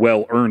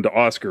well-earned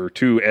Oscar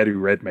to Eddie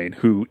Redmayne,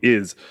 who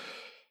is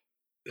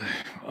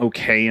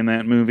okay in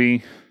that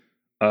movie.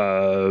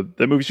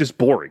 That movie's just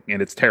boring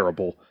and it's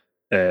terrible.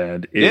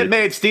 And it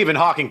made Stephen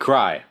Hawking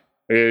cry.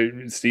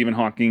 Stephen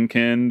Hawking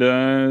can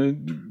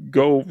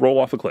go roll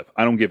off a cliff.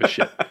 I don't give a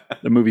shit.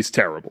 The movie's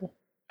terrible.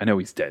 I know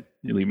he's dead.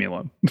 You leave me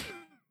alone.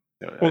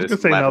 I was gonna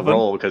say nothing.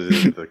 Roll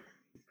because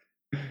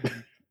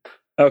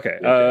Okay.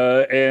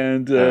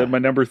 My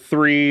number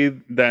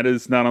 3 that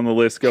is not on the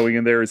list going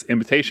in there is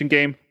Imitation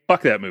Game.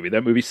 Fuck that movie.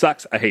 That movie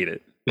sucks. I hate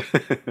it.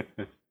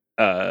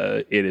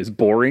 It is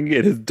boring.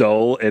 It is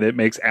dull, and it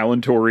makes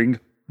Alan Turing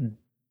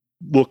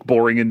look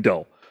boring and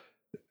dull.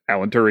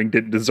 Alan Turing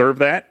didn't deserve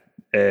that,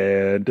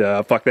 and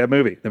fuck that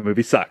movie. The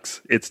movie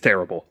sucks. It's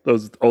terrible.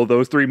 Those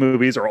 3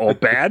 movies are all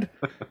bad.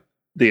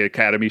 The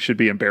Academy should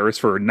be embarrassed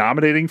for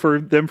nominating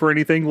for them for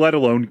anything, let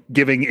alone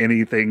giving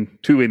anything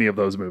to any of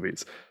those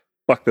movies.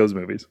 Fuck those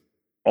movies.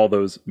 All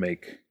those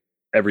make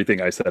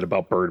everything I said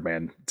about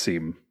Birdman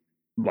seem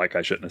like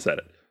I shouldn't have said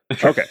it.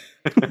 Okay,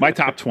 my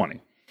top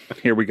 20.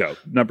 Here we go.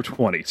 Number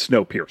 20,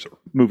 Snowpiercer.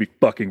 Movie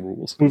fucking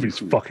rules. Movie's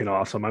fucking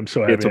awesome. I'm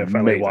so happy I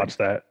finally watched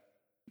that.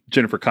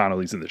 Jennifer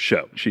Connelly's in the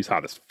show. She's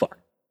hot as fuck.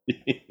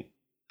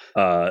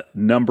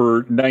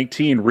 Number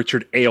 19,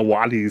 Richard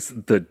Ayoade's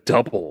The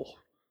Double,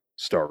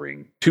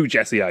 starring 2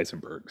 Jesse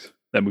Eisenbergs.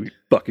 That movie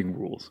fucking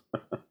rules.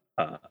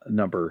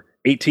 Number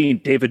 18,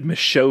 David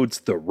Michôd's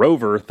The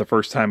Rover. The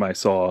first time I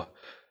saw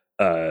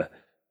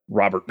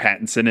Robert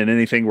Pattinson in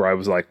anything where I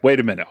was like, wait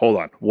a minute, hold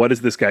on. What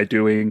is this guy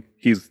doing?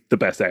 He's the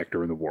best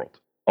actor in the world.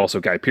 Also,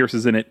 Guy Pearce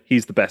is in it.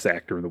 He's the best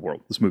actor in the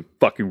world. This movie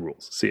fucking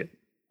rules. See it.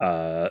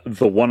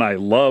 The One I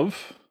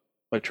Love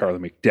by Charlie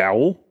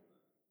McDowell.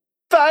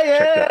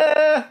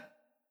 Fire!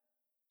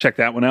 Check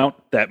that one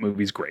out. That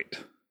movie's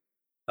great.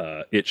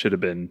 It should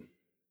have been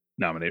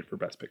nominated for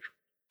Best Picture.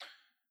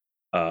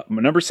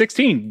 Number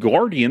 16,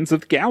 Guardians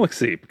of the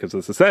Galaxy, because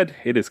as I said,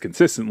 it is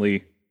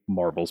consistently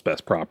Marvel's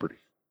best property.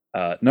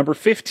 Number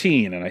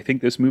 15, and I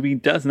think this movie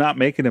does not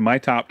make it in my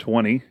top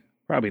 20,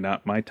 probably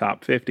not my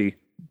top 50,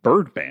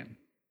 Birdman.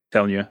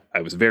 Telling you,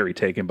 I was very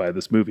taken by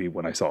this movie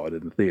when I saw it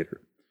in the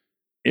theater.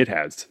 It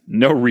has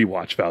no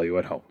rewatch value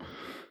at home.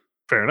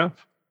 Fair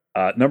enough.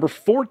 Number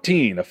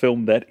 14, a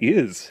film that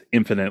is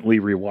infinitely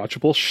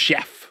rewatchable,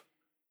 Chef.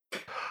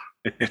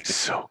 It's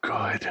so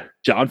good.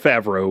 Jon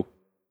Favreau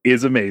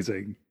is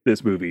amazing.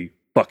 This movie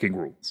fucking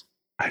rules.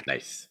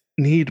 Nice.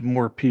 Need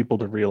more people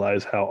to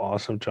realize how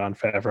awesome Jon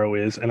Favreau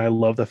is, and I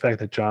love the fact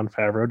that Jon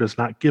Favreau does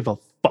not give a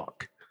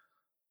fuck.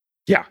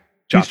 Yeah,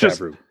 Jon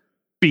Favreau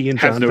being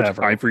has Jon no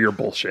Favreau. time for your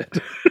bullshit.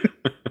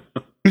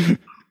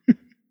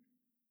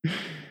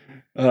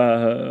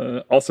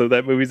 Also,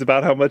 that movie's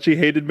about how much he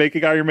hated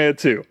making Iron Man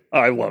 2.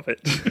 I love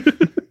it.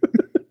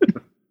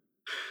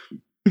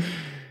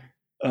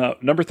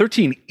 Number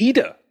 13,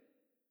 Ida,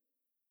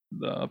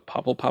 the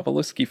Pavel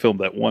Pawlowski film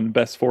that won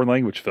Best Foreign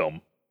Language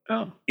Film.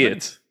 Oh,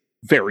 it's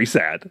very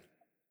sad.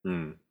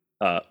 Hmm.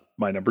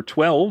 My number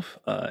 12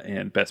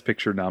 and Best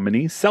Picture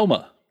nominee,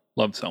 Selma.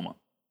 Love Selma.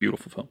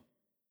 Beautiful film.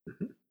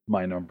 Mm-hmm.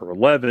 My number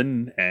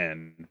 11,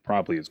 and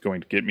probably is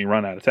going to get me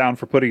run out of town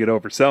for putting it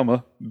over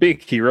Selma,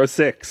 Big Hero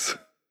 6.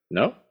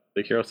 No,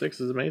 Big Hero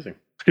 6 is amazing.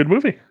 It's a good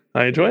movie.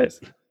 I enjoy it.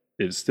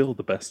 It is still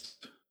the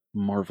best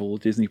Marvel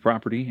Disney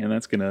property, and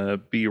that's going to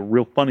be a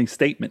real funny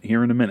statement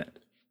here in a minute.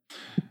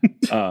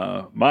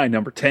 My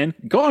number 10,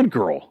 Gone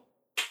Girl.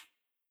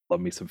 Love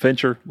me some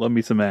Fincher, love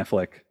me some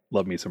Affleck,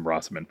 love me some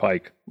Rosamund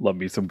Pike, love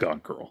me some Gone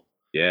Girl.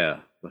 Yeah,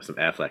 love some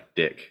Affleck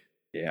dick.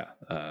 Yeah.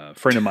 A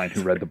friend of mine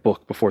who read the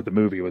book before the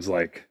movie was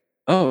like,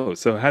 oh,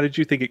 so how did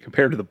you think it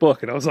compared to the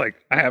book? And I was like,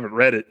 I haven't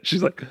read it.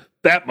 She's like,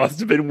 that must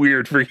have been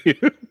weird for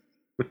you.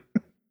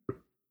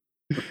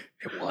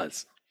 It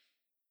was.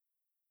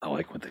 I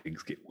like when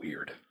things get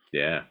weird.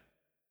 Yeah.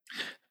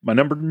 My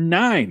number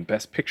 9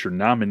 Best Picture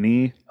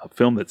nominee, a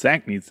film that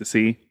Zach needs to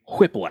see,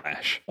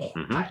 Whiplash.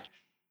 Mm-hmm.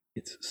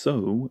 It's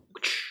so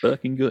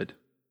fucking good.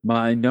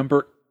 My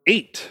number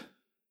 8,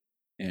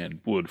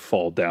 and would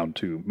fall down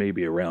to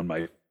maybe around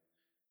my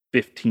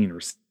 15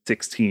 or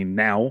 16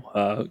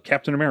 now,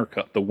 Captain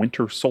America, The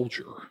Winter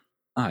Soldier.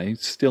 I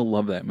still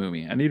love that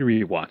movie. I need to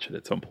rewatch it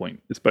at some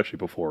point, especially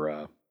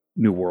before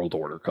New World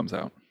Order comes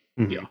out.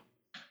 Mm-hmm. Yeah.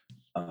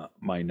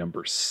 My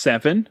number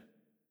 7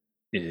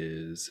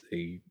 is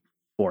a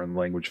foreign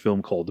language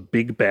film called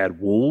Big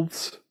Bad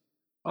Wolves.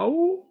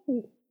 Oh,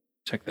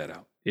 check that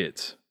out.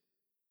 It's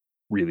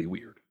really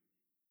weird.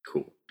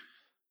 Cool.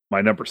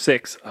 My number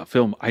 6, a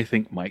film I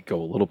think might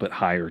go a little bit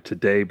higher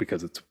today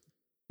because it's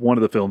one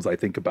of the films I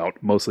think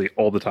about mostly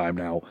all the time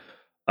now.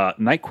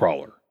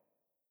 Nightcrawler.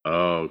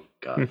 Oh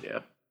God, yeah.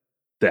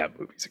 That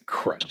movie's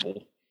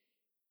incredible.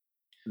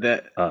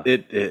 That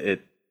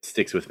it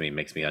sticks with me,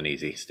 makes me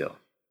uneasy still.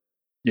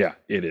 Yeah,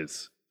 it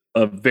is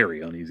a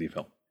very uneasy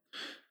film.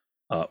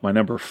 My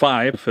number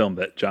 5, film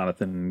that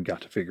Jonathan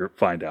got to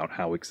find out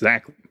how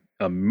exactly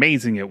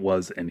amazing it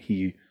was, and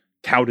he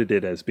touted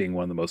it as being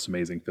one of the most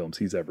amazing films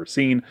he's ever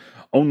seen.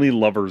 Only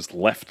Lovers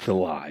Left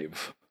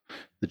Alive,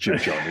 the Jim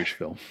Jarmusch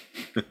film.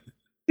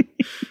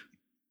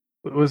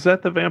 Was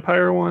that the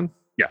vampire one?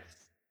 Yes.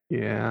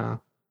 Yeah.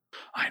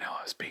 I know,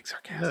 I was being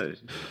sarcastic.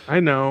 I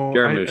know.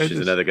 Jarmusch is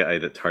another guy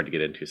that's hard to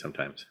get into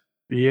sometimes.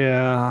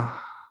 Yeah.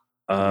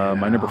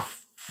 My number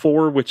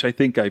 4, which I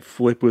think I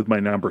flip with my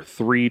number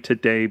 3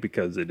 today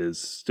because it is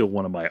still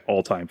one of my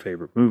all-time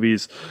favorite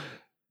movies,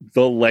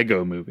 The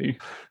Lego Movie.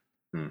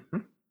 Mm-hmm.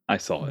 I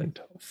saw it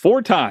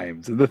 4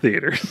 times in the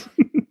theaters.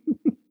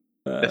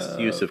 Best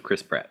use of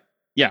Chris Pratt.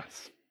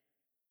 Yes.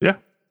 Yeah.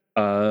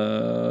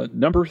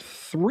 Number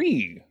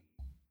 3,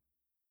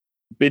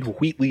 Ben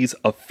Wheatley's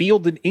A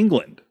Field in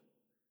England.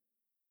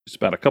 It's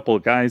about a couple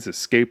of guys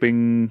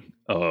escaping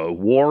a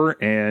war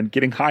and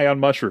getting high on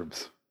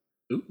mushrooms.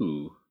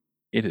 Ooh.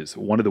 It is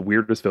one of the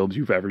weirdest films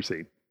you've ever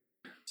seen.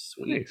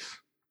 Sweet. Nice.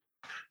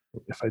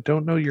 If I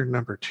don't know your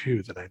number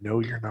 2, then I know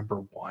your number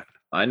 1.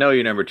 I know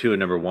your number 2 and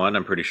number 1,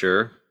 I'm pretty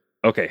sure.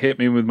 Okay, hit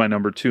me with my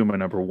number 2 and my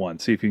number 1.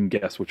 See if you can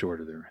guess which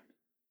order they're in.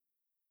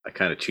 I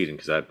kind of cheating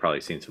because I've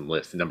probably seen some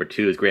lists. Number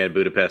 2 is Grand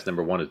Budapest.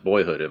 Number 1 is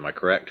Boyhood. Am I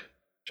correct?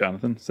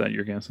 Jonathan, is that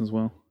your guess as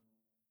well?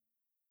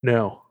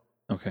 No.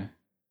 Okay.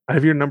 I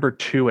have your number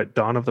 2 at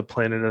Dawn of the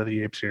Planet of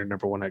the Apes and your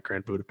number 1 at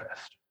Grand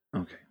Budapest.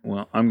 Okay.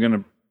 Well, I'm going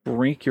to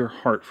break your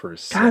heart for a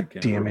second.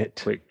 God damn it.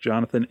 Quick,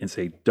 Jonathan, and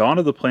say Dawn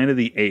of the Planet of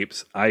the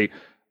Apes. I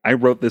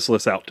wrote this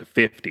list out to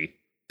 50.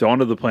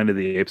 Dawn of the Planet of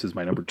the Apes is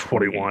my number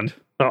 21.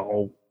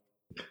 Oh.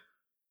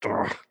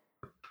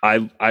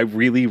 I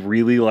really,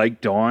 really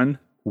like Dawn.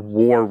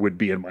 War would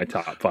be in my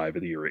top 5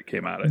 of the year it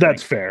came out.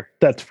 That's fair.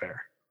 That's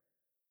fair.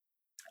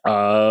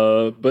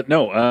 But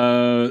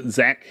no,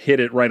 Zach hit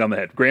it right on the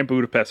head. Grand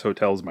Budapest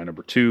Hotel is my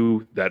number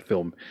 2. That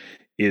film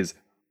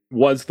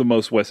was the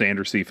most Wes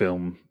Anderson-y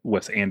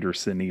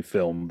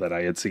film that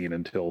I had seen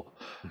until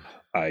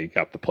I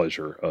got the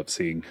pleasure of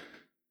seeing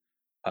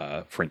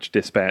French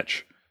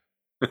Dispatch.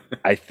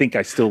 I think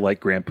I still like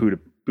Grand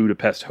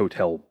Budapest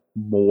Hotel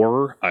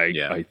more.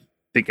 I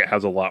think it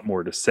has a lot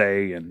more to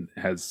say and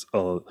has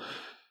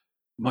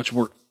much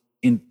more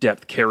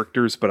in-depth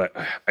characters, but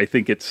I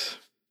think it's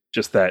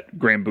just that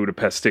Grand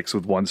Budapest sticks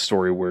with one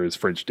story, whereas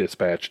French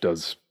Dispatch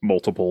does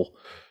multiple.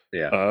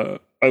 Yeah.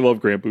 I love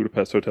Grand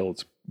Budapest Hotel.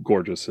 It's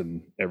gorgeous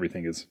and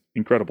everything is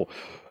incredible.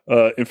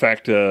 In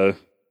fact, in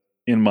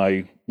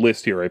my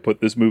list here, I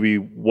put this movie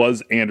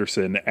was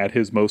Anderson at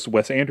his most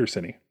Wes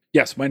Anderson-y.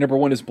 Yes, my number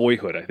 1 is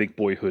Boyhood. I think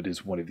Boyhood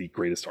is one of the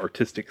greatest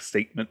artistic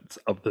statements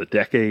of the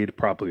decade,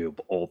 probably of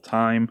all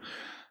time.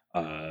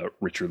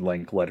 Richard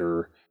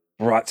Linklater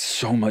brought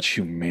so much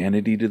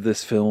humanity to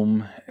this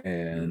film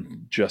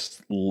and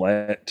just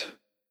let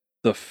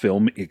the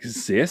film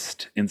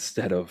exist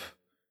instead of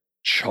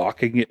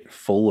chalking it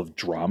full of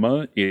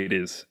drama. It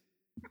is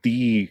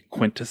the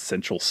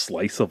quintessential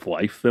slice of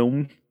life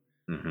film.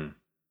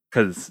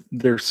 Because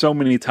there's so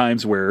many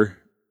times where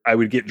I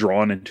would get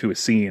drawn into a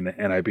scene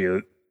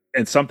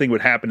and something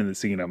would happen in the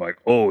scene. I'm like,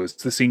 oh, is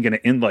the scene going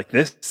to end like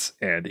this?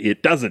 And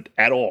it doesn't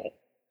at all.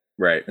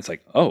 Right. It's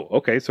like, oh,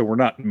 okay, so we're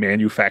not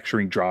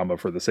manufacturing drama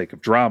for the sake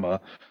of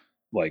drama,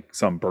 like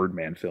some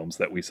Birdman films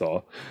that we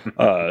saw.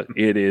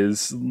 It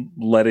is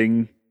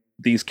letting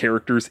these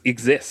characters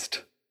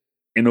exist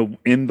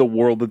in the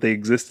world that they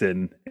exist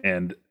in,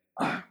 and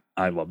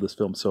I love this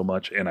film so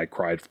much, and I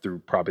cried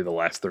through probably the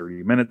last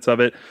 30 minutes of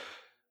it.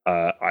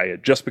 I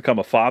had just become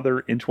a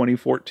father in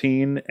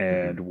 2014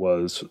 and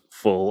was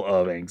full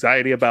of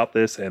anxiety about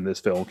this, and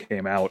this film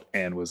came out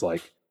and was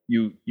like,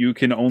 you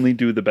can only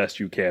do the best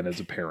you can as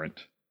a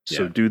parent.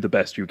 So do the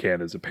best you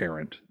can as a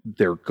parent.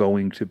 They're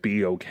going to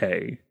be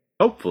okay.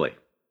 Hopefully.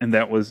 And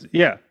that was,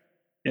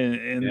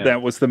 and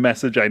that was the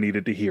message I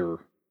needed to hear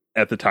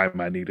at the time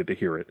I needed to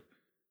hear it.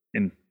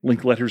 And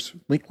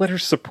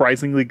Linkletter's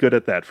surprisingly good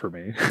at that for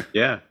me.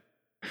 Yeah.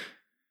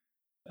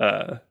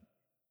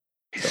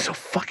 He's so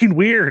fucking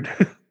weird.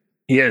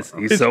 He is.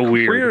 He's so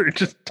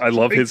weird. I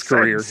love his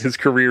career. Sense. His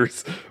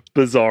career's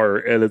bizarre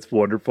and it's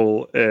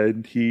wonderful.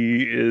 And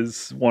he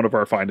is one of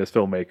our finest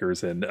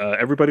filmmakers. And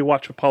everybody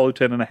watch Apollo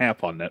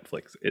 10.5 on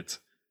Netflix. It's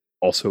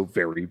also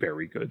very,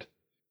 very good.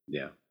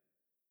 Yeah.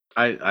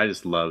 I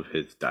just love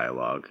his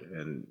dialogue,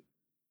 and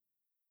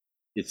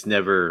it's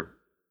never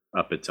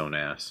up its own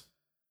ass.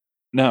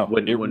 No,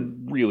 it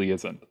really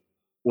isn't.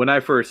 When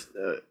I first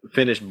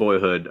finished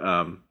Boyhood,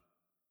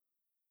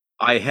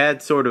 I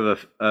had sort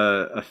of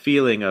a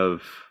feeling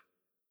of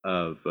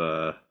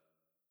not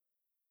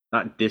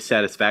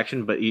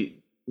dissatisfaction, but I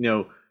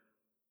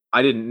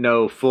didn't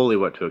know fully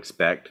what to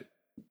expect.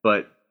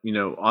 But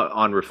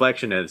on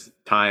reflection, as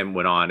time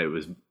went on, it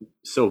was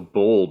so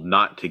bold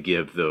not to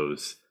give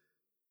those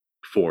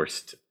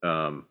forced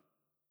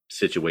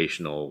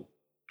situational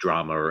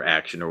drama or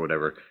action or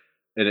whatever.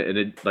 And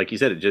it, like you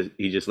said,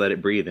 he just let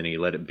it breathe and he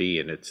let it be,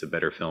 and it's a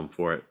better film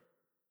for it.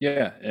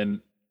 Yeah, and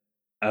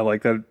I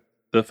like that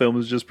the film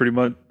is just pretty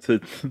much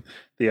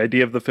the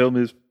idea of the film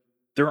is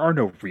there are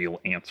no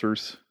real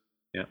answers.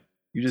 Yeah,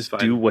 you just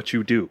do what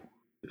you do.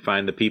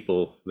 Find the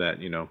people that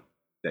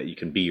that you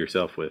can be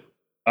yourself with.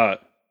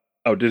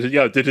 Did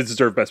it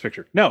deserve Best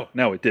Picture? No,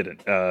 it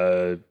didn't.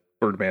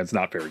 Birdman's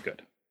not very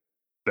good.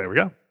 There we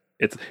go.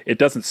 It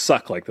doesn't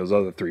suck like those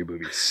other 3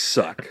 movies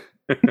suck,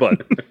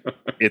 but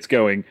it's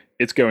going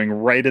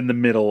right in the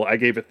middle. I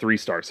gave it 3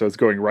 stars, so it's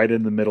going right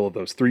in the middle of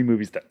those 3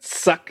 movies that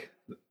suck.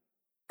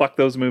 Fuck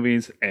those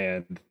movies,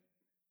 and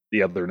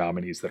the other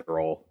nominees that are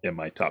all in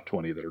my top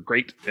 20 that are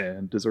great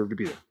and deserve to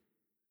be there.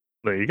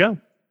 There you go.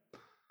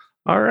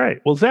 All right.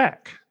 Well,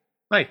 Zach,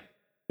 Hi.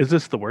 is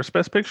this the worst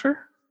Best Picture?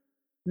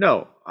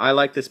 No, I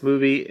like this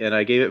movie, and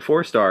I gave it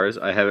 4 stars.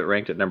 I have it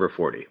ranked at number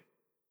 40.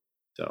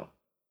 So,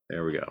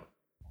 there we go.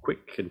 Quick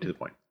and to the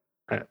point.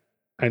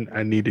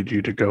 I needed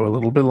you to go a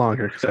little bit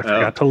longer because I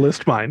forgot to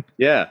list mine.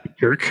 Yeah.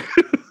 Jerk.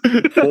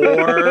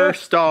 4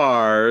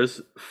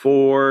 stars,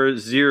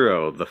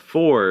 4-0. The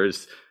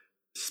 4s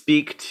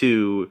speak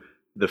to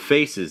the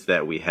faces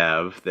that we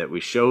have, that we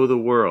show the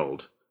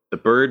world. The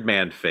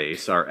Birdman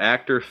face, our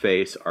actor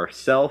face, our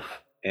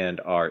self,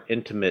 and our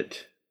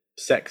intimate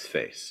sex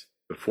face.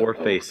 The 4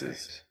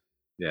 faces.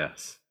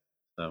 Yes.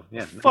 So,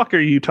 yeah. What the fuck are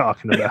you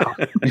talking about?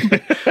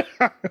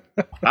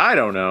 I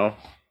don't know.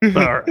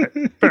 All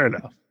right. Fair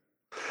enough.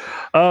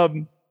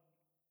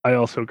 I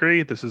also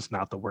agree. This is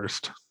not the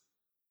worst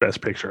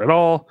Best Picture at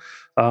all.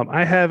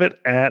 I have it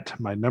at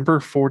my number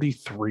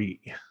 43,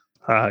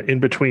 in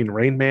between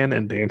Rain Man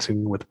and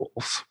Dancing with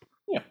Wolves.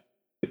 Yeah.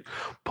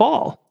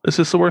 Paul, is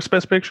this the worst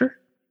Best Picture?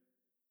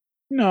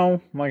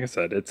 No, like I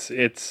said,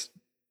 it's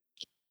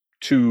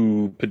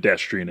too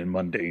pedestrian and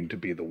mundane to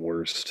be the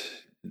worst.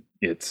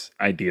 Its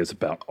ideas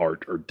about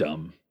art are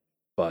dumb,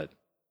 but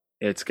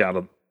it's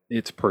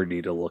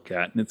pretty to look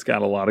at, and it's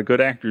got a lot of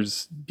good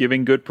actors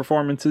giving good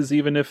performances,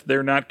 even if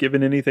they're not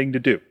given anything to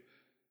do.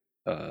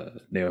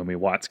 Naomi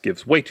Watts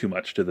gives way too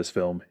much to this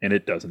film, and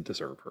it doesn't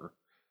deserve her.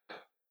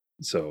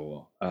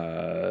 So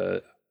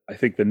I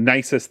think the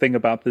nicest thing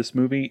about this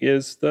movie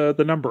is the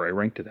number I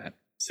ranked it at.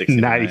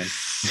 69.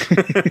 Nice.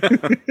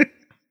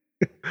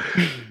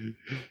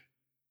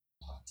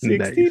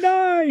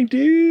 69,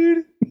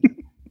 dude.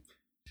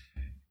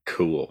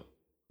 Cool.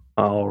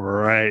 All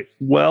right.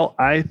 Well,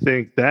 I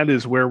think that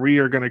is where we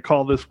are going to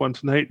call this one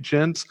tonight,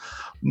 gents.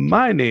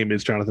 My name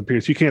is Jonathan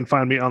Pierce. You can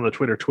find me on the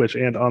Twitter, Twitch,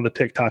 and on the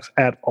TikToks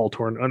at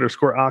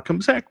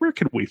Altorn_Occam. Zach, where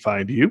can we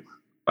find you?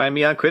 Find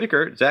me on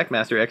Critiker,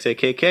 Zachmaster,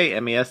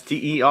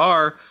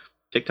 XAKKMASTER,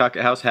 TikTok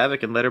at House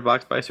Havoc, and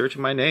Letterboxd by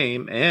searching my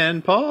name.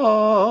 And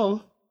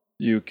Paul.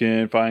 You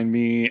can find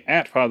me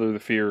at Father of the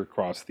Fear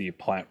across the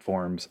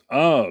platforms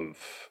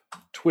of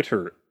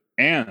Twitter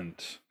and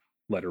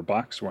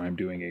Letterboxd, where I'm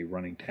doing a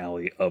running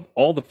tally of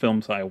all the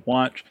films I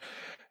watch.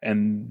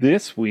 And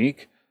this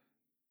week,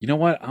 you know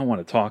what? I want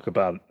to talk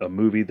about a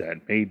movie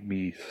that made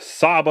me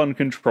sob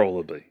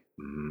uncontrollably.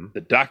 Mm-hmm.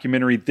 The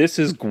documentary This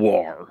Is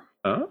Gwar.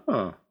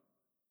 Oh.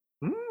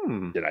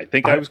 Did I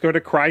think I was going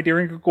to cry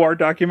during a Gwar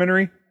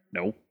documentary?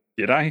 No.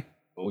 Did I?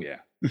 Oh,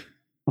 yeah.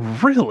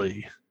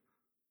 Really?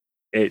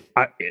 It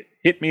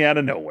hit me out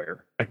of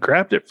nowhere. I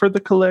grabbed it for the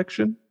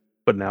collection,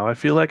 but now I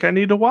feel like I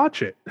need to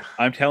watch it.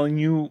 I'm telling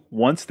you,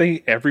 once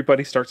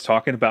everybody starts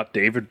talking about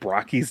David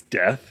Brockie's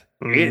death,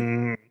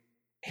 it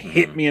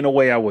hit me in a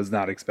way I was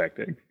not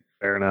expecting.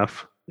 Fair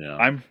enough. Yeah.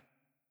 I'm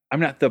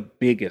not the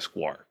biggest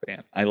Gwar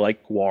fan. I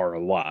like Gwar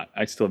a lot.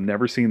 I still have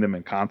never seen them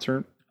in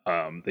concert.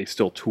 They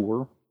still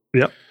tour.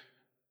 Yep.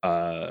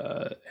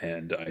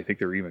 And I think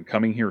they're even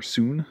coming here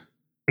soon.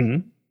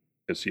 Mm-hmm.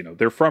 Because,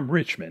 they're from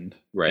Richmond.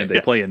 Right. And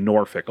they play in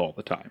Norfolk all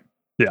the time.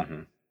 Yeah.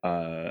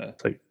 Mm-hmm.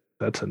 It's like,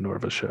 that's a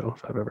Norva show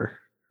if I've ever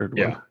heard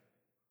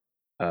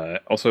one.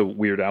 Also,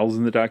 Weird Al's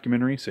in the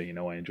documentary, so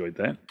I enjoyed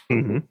that.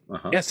 Mm-hmm.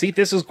 Uh-huh. Yeah, see,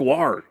 This Is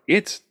Gwar.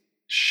 It's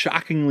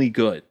shockingly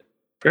good.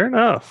 Fair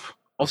enough.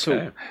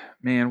 Also,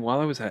 man, while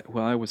I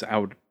was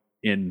out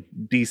in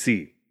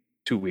DC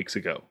 2 weeks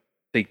ago,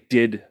 they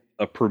did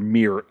a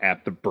premiere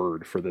at the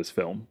Bird for this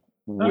film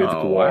with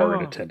Gwar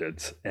in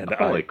attendance, and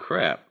holy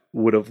crap,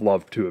 would have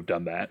loved to have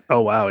done that.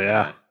 Oh wow,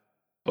 yeah.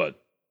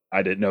 But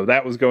I didn't know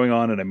that was going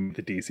on, and I moved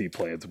the DC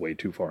plans way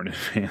too far in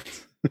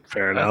advance.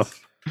 Fair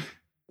enough.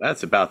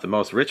 That's about the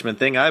most Richmond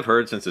thing I've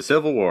heard since the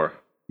Civil War.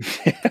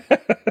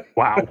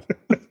 Wow.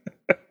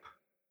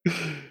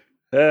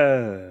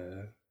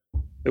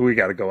 We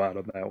got to go out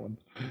on that one.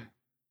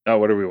 Oh,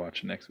 what are we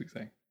watching next week,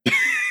 Zach?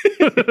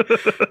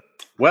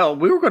 Well,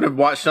 we were going to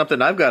watch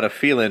something I've got a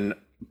feeling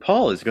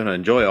Paul is going to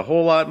enjoy a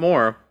whole lot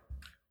more.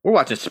 We're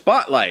watching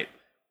Spotlight,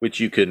 which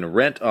you can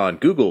rent on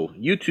Google,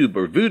 YouTube,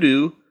 or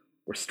Vudu,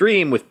 or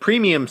stream with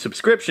premium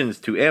subscriptions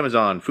to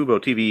Amazon, Fubo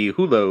TV,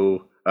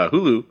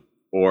 Hulu,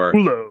 or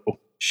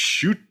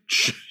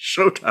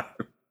Showtime.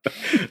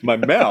 My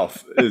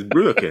mouth is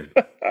broken.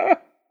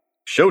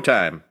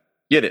 Showtime.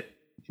 Get it.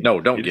 No,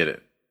 don't get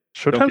it.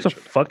 Showtime's a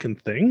fucking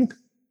thing?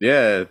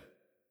 Yeah.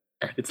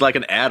 It's like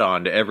an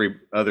add-on to every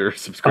other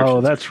subscription. Oh,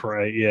 that's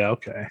right. Yeah,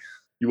 okay.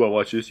 You want to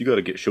watch this? You got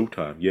to get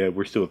Showtime. Yeah,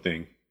 we're still a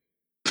thing.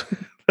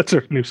 That's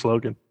our new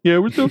slogan. Yeah,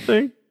 we're still a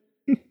thing.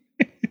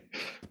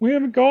 We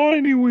haven't gone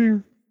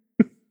anywhere.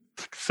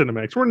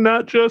 Cinemax. We're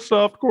not just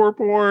softcore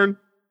porn.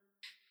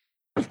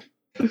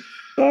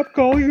 Stop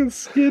calling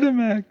us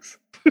Skinemax.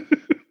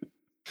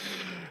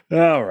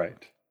 All right.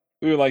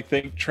 We would like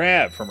to thank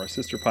Trav from our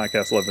sister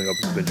podcast, Leveling Up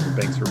with Benjamin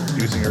Banks, for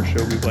producing our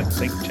show. We would like to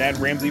thank Chad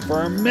Ramsey for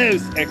our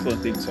most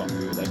excellent theme song.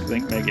 We would like to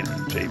thank Megan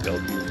and Jay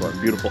Bellevue for our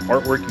beautiful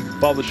artwork. You can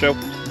follow the show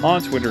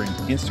on Twitter and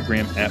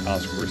Instagram at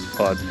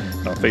OscarVersPod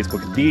and on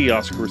Facebook at The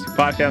Oscar Versus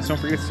Podcast. Don't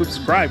forget to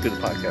subscribe to the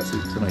podcast.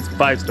 Leave us a nice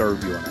 5-star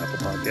review on Apple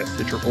Podcasts,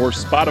 Stitcher, or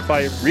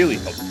Spotify. It really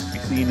helps us be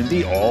seen in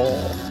the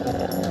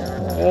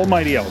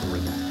almighty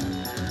algorithm.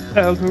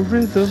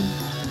 Algorithm,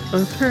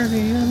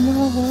 attorney and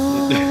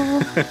law.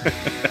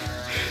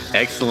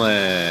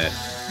 Excellent.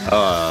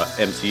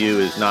 MCU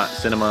is not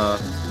cinema.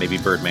 Maybe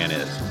Birdman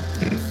is.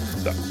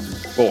 So,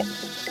 for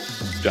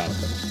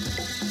Jonathan,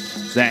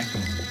 Zach,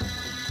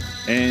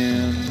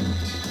 and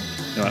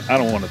I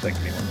don't want to thank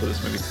anyone for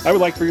this movie. I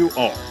would like for you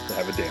all to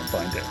have a damn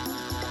fine day.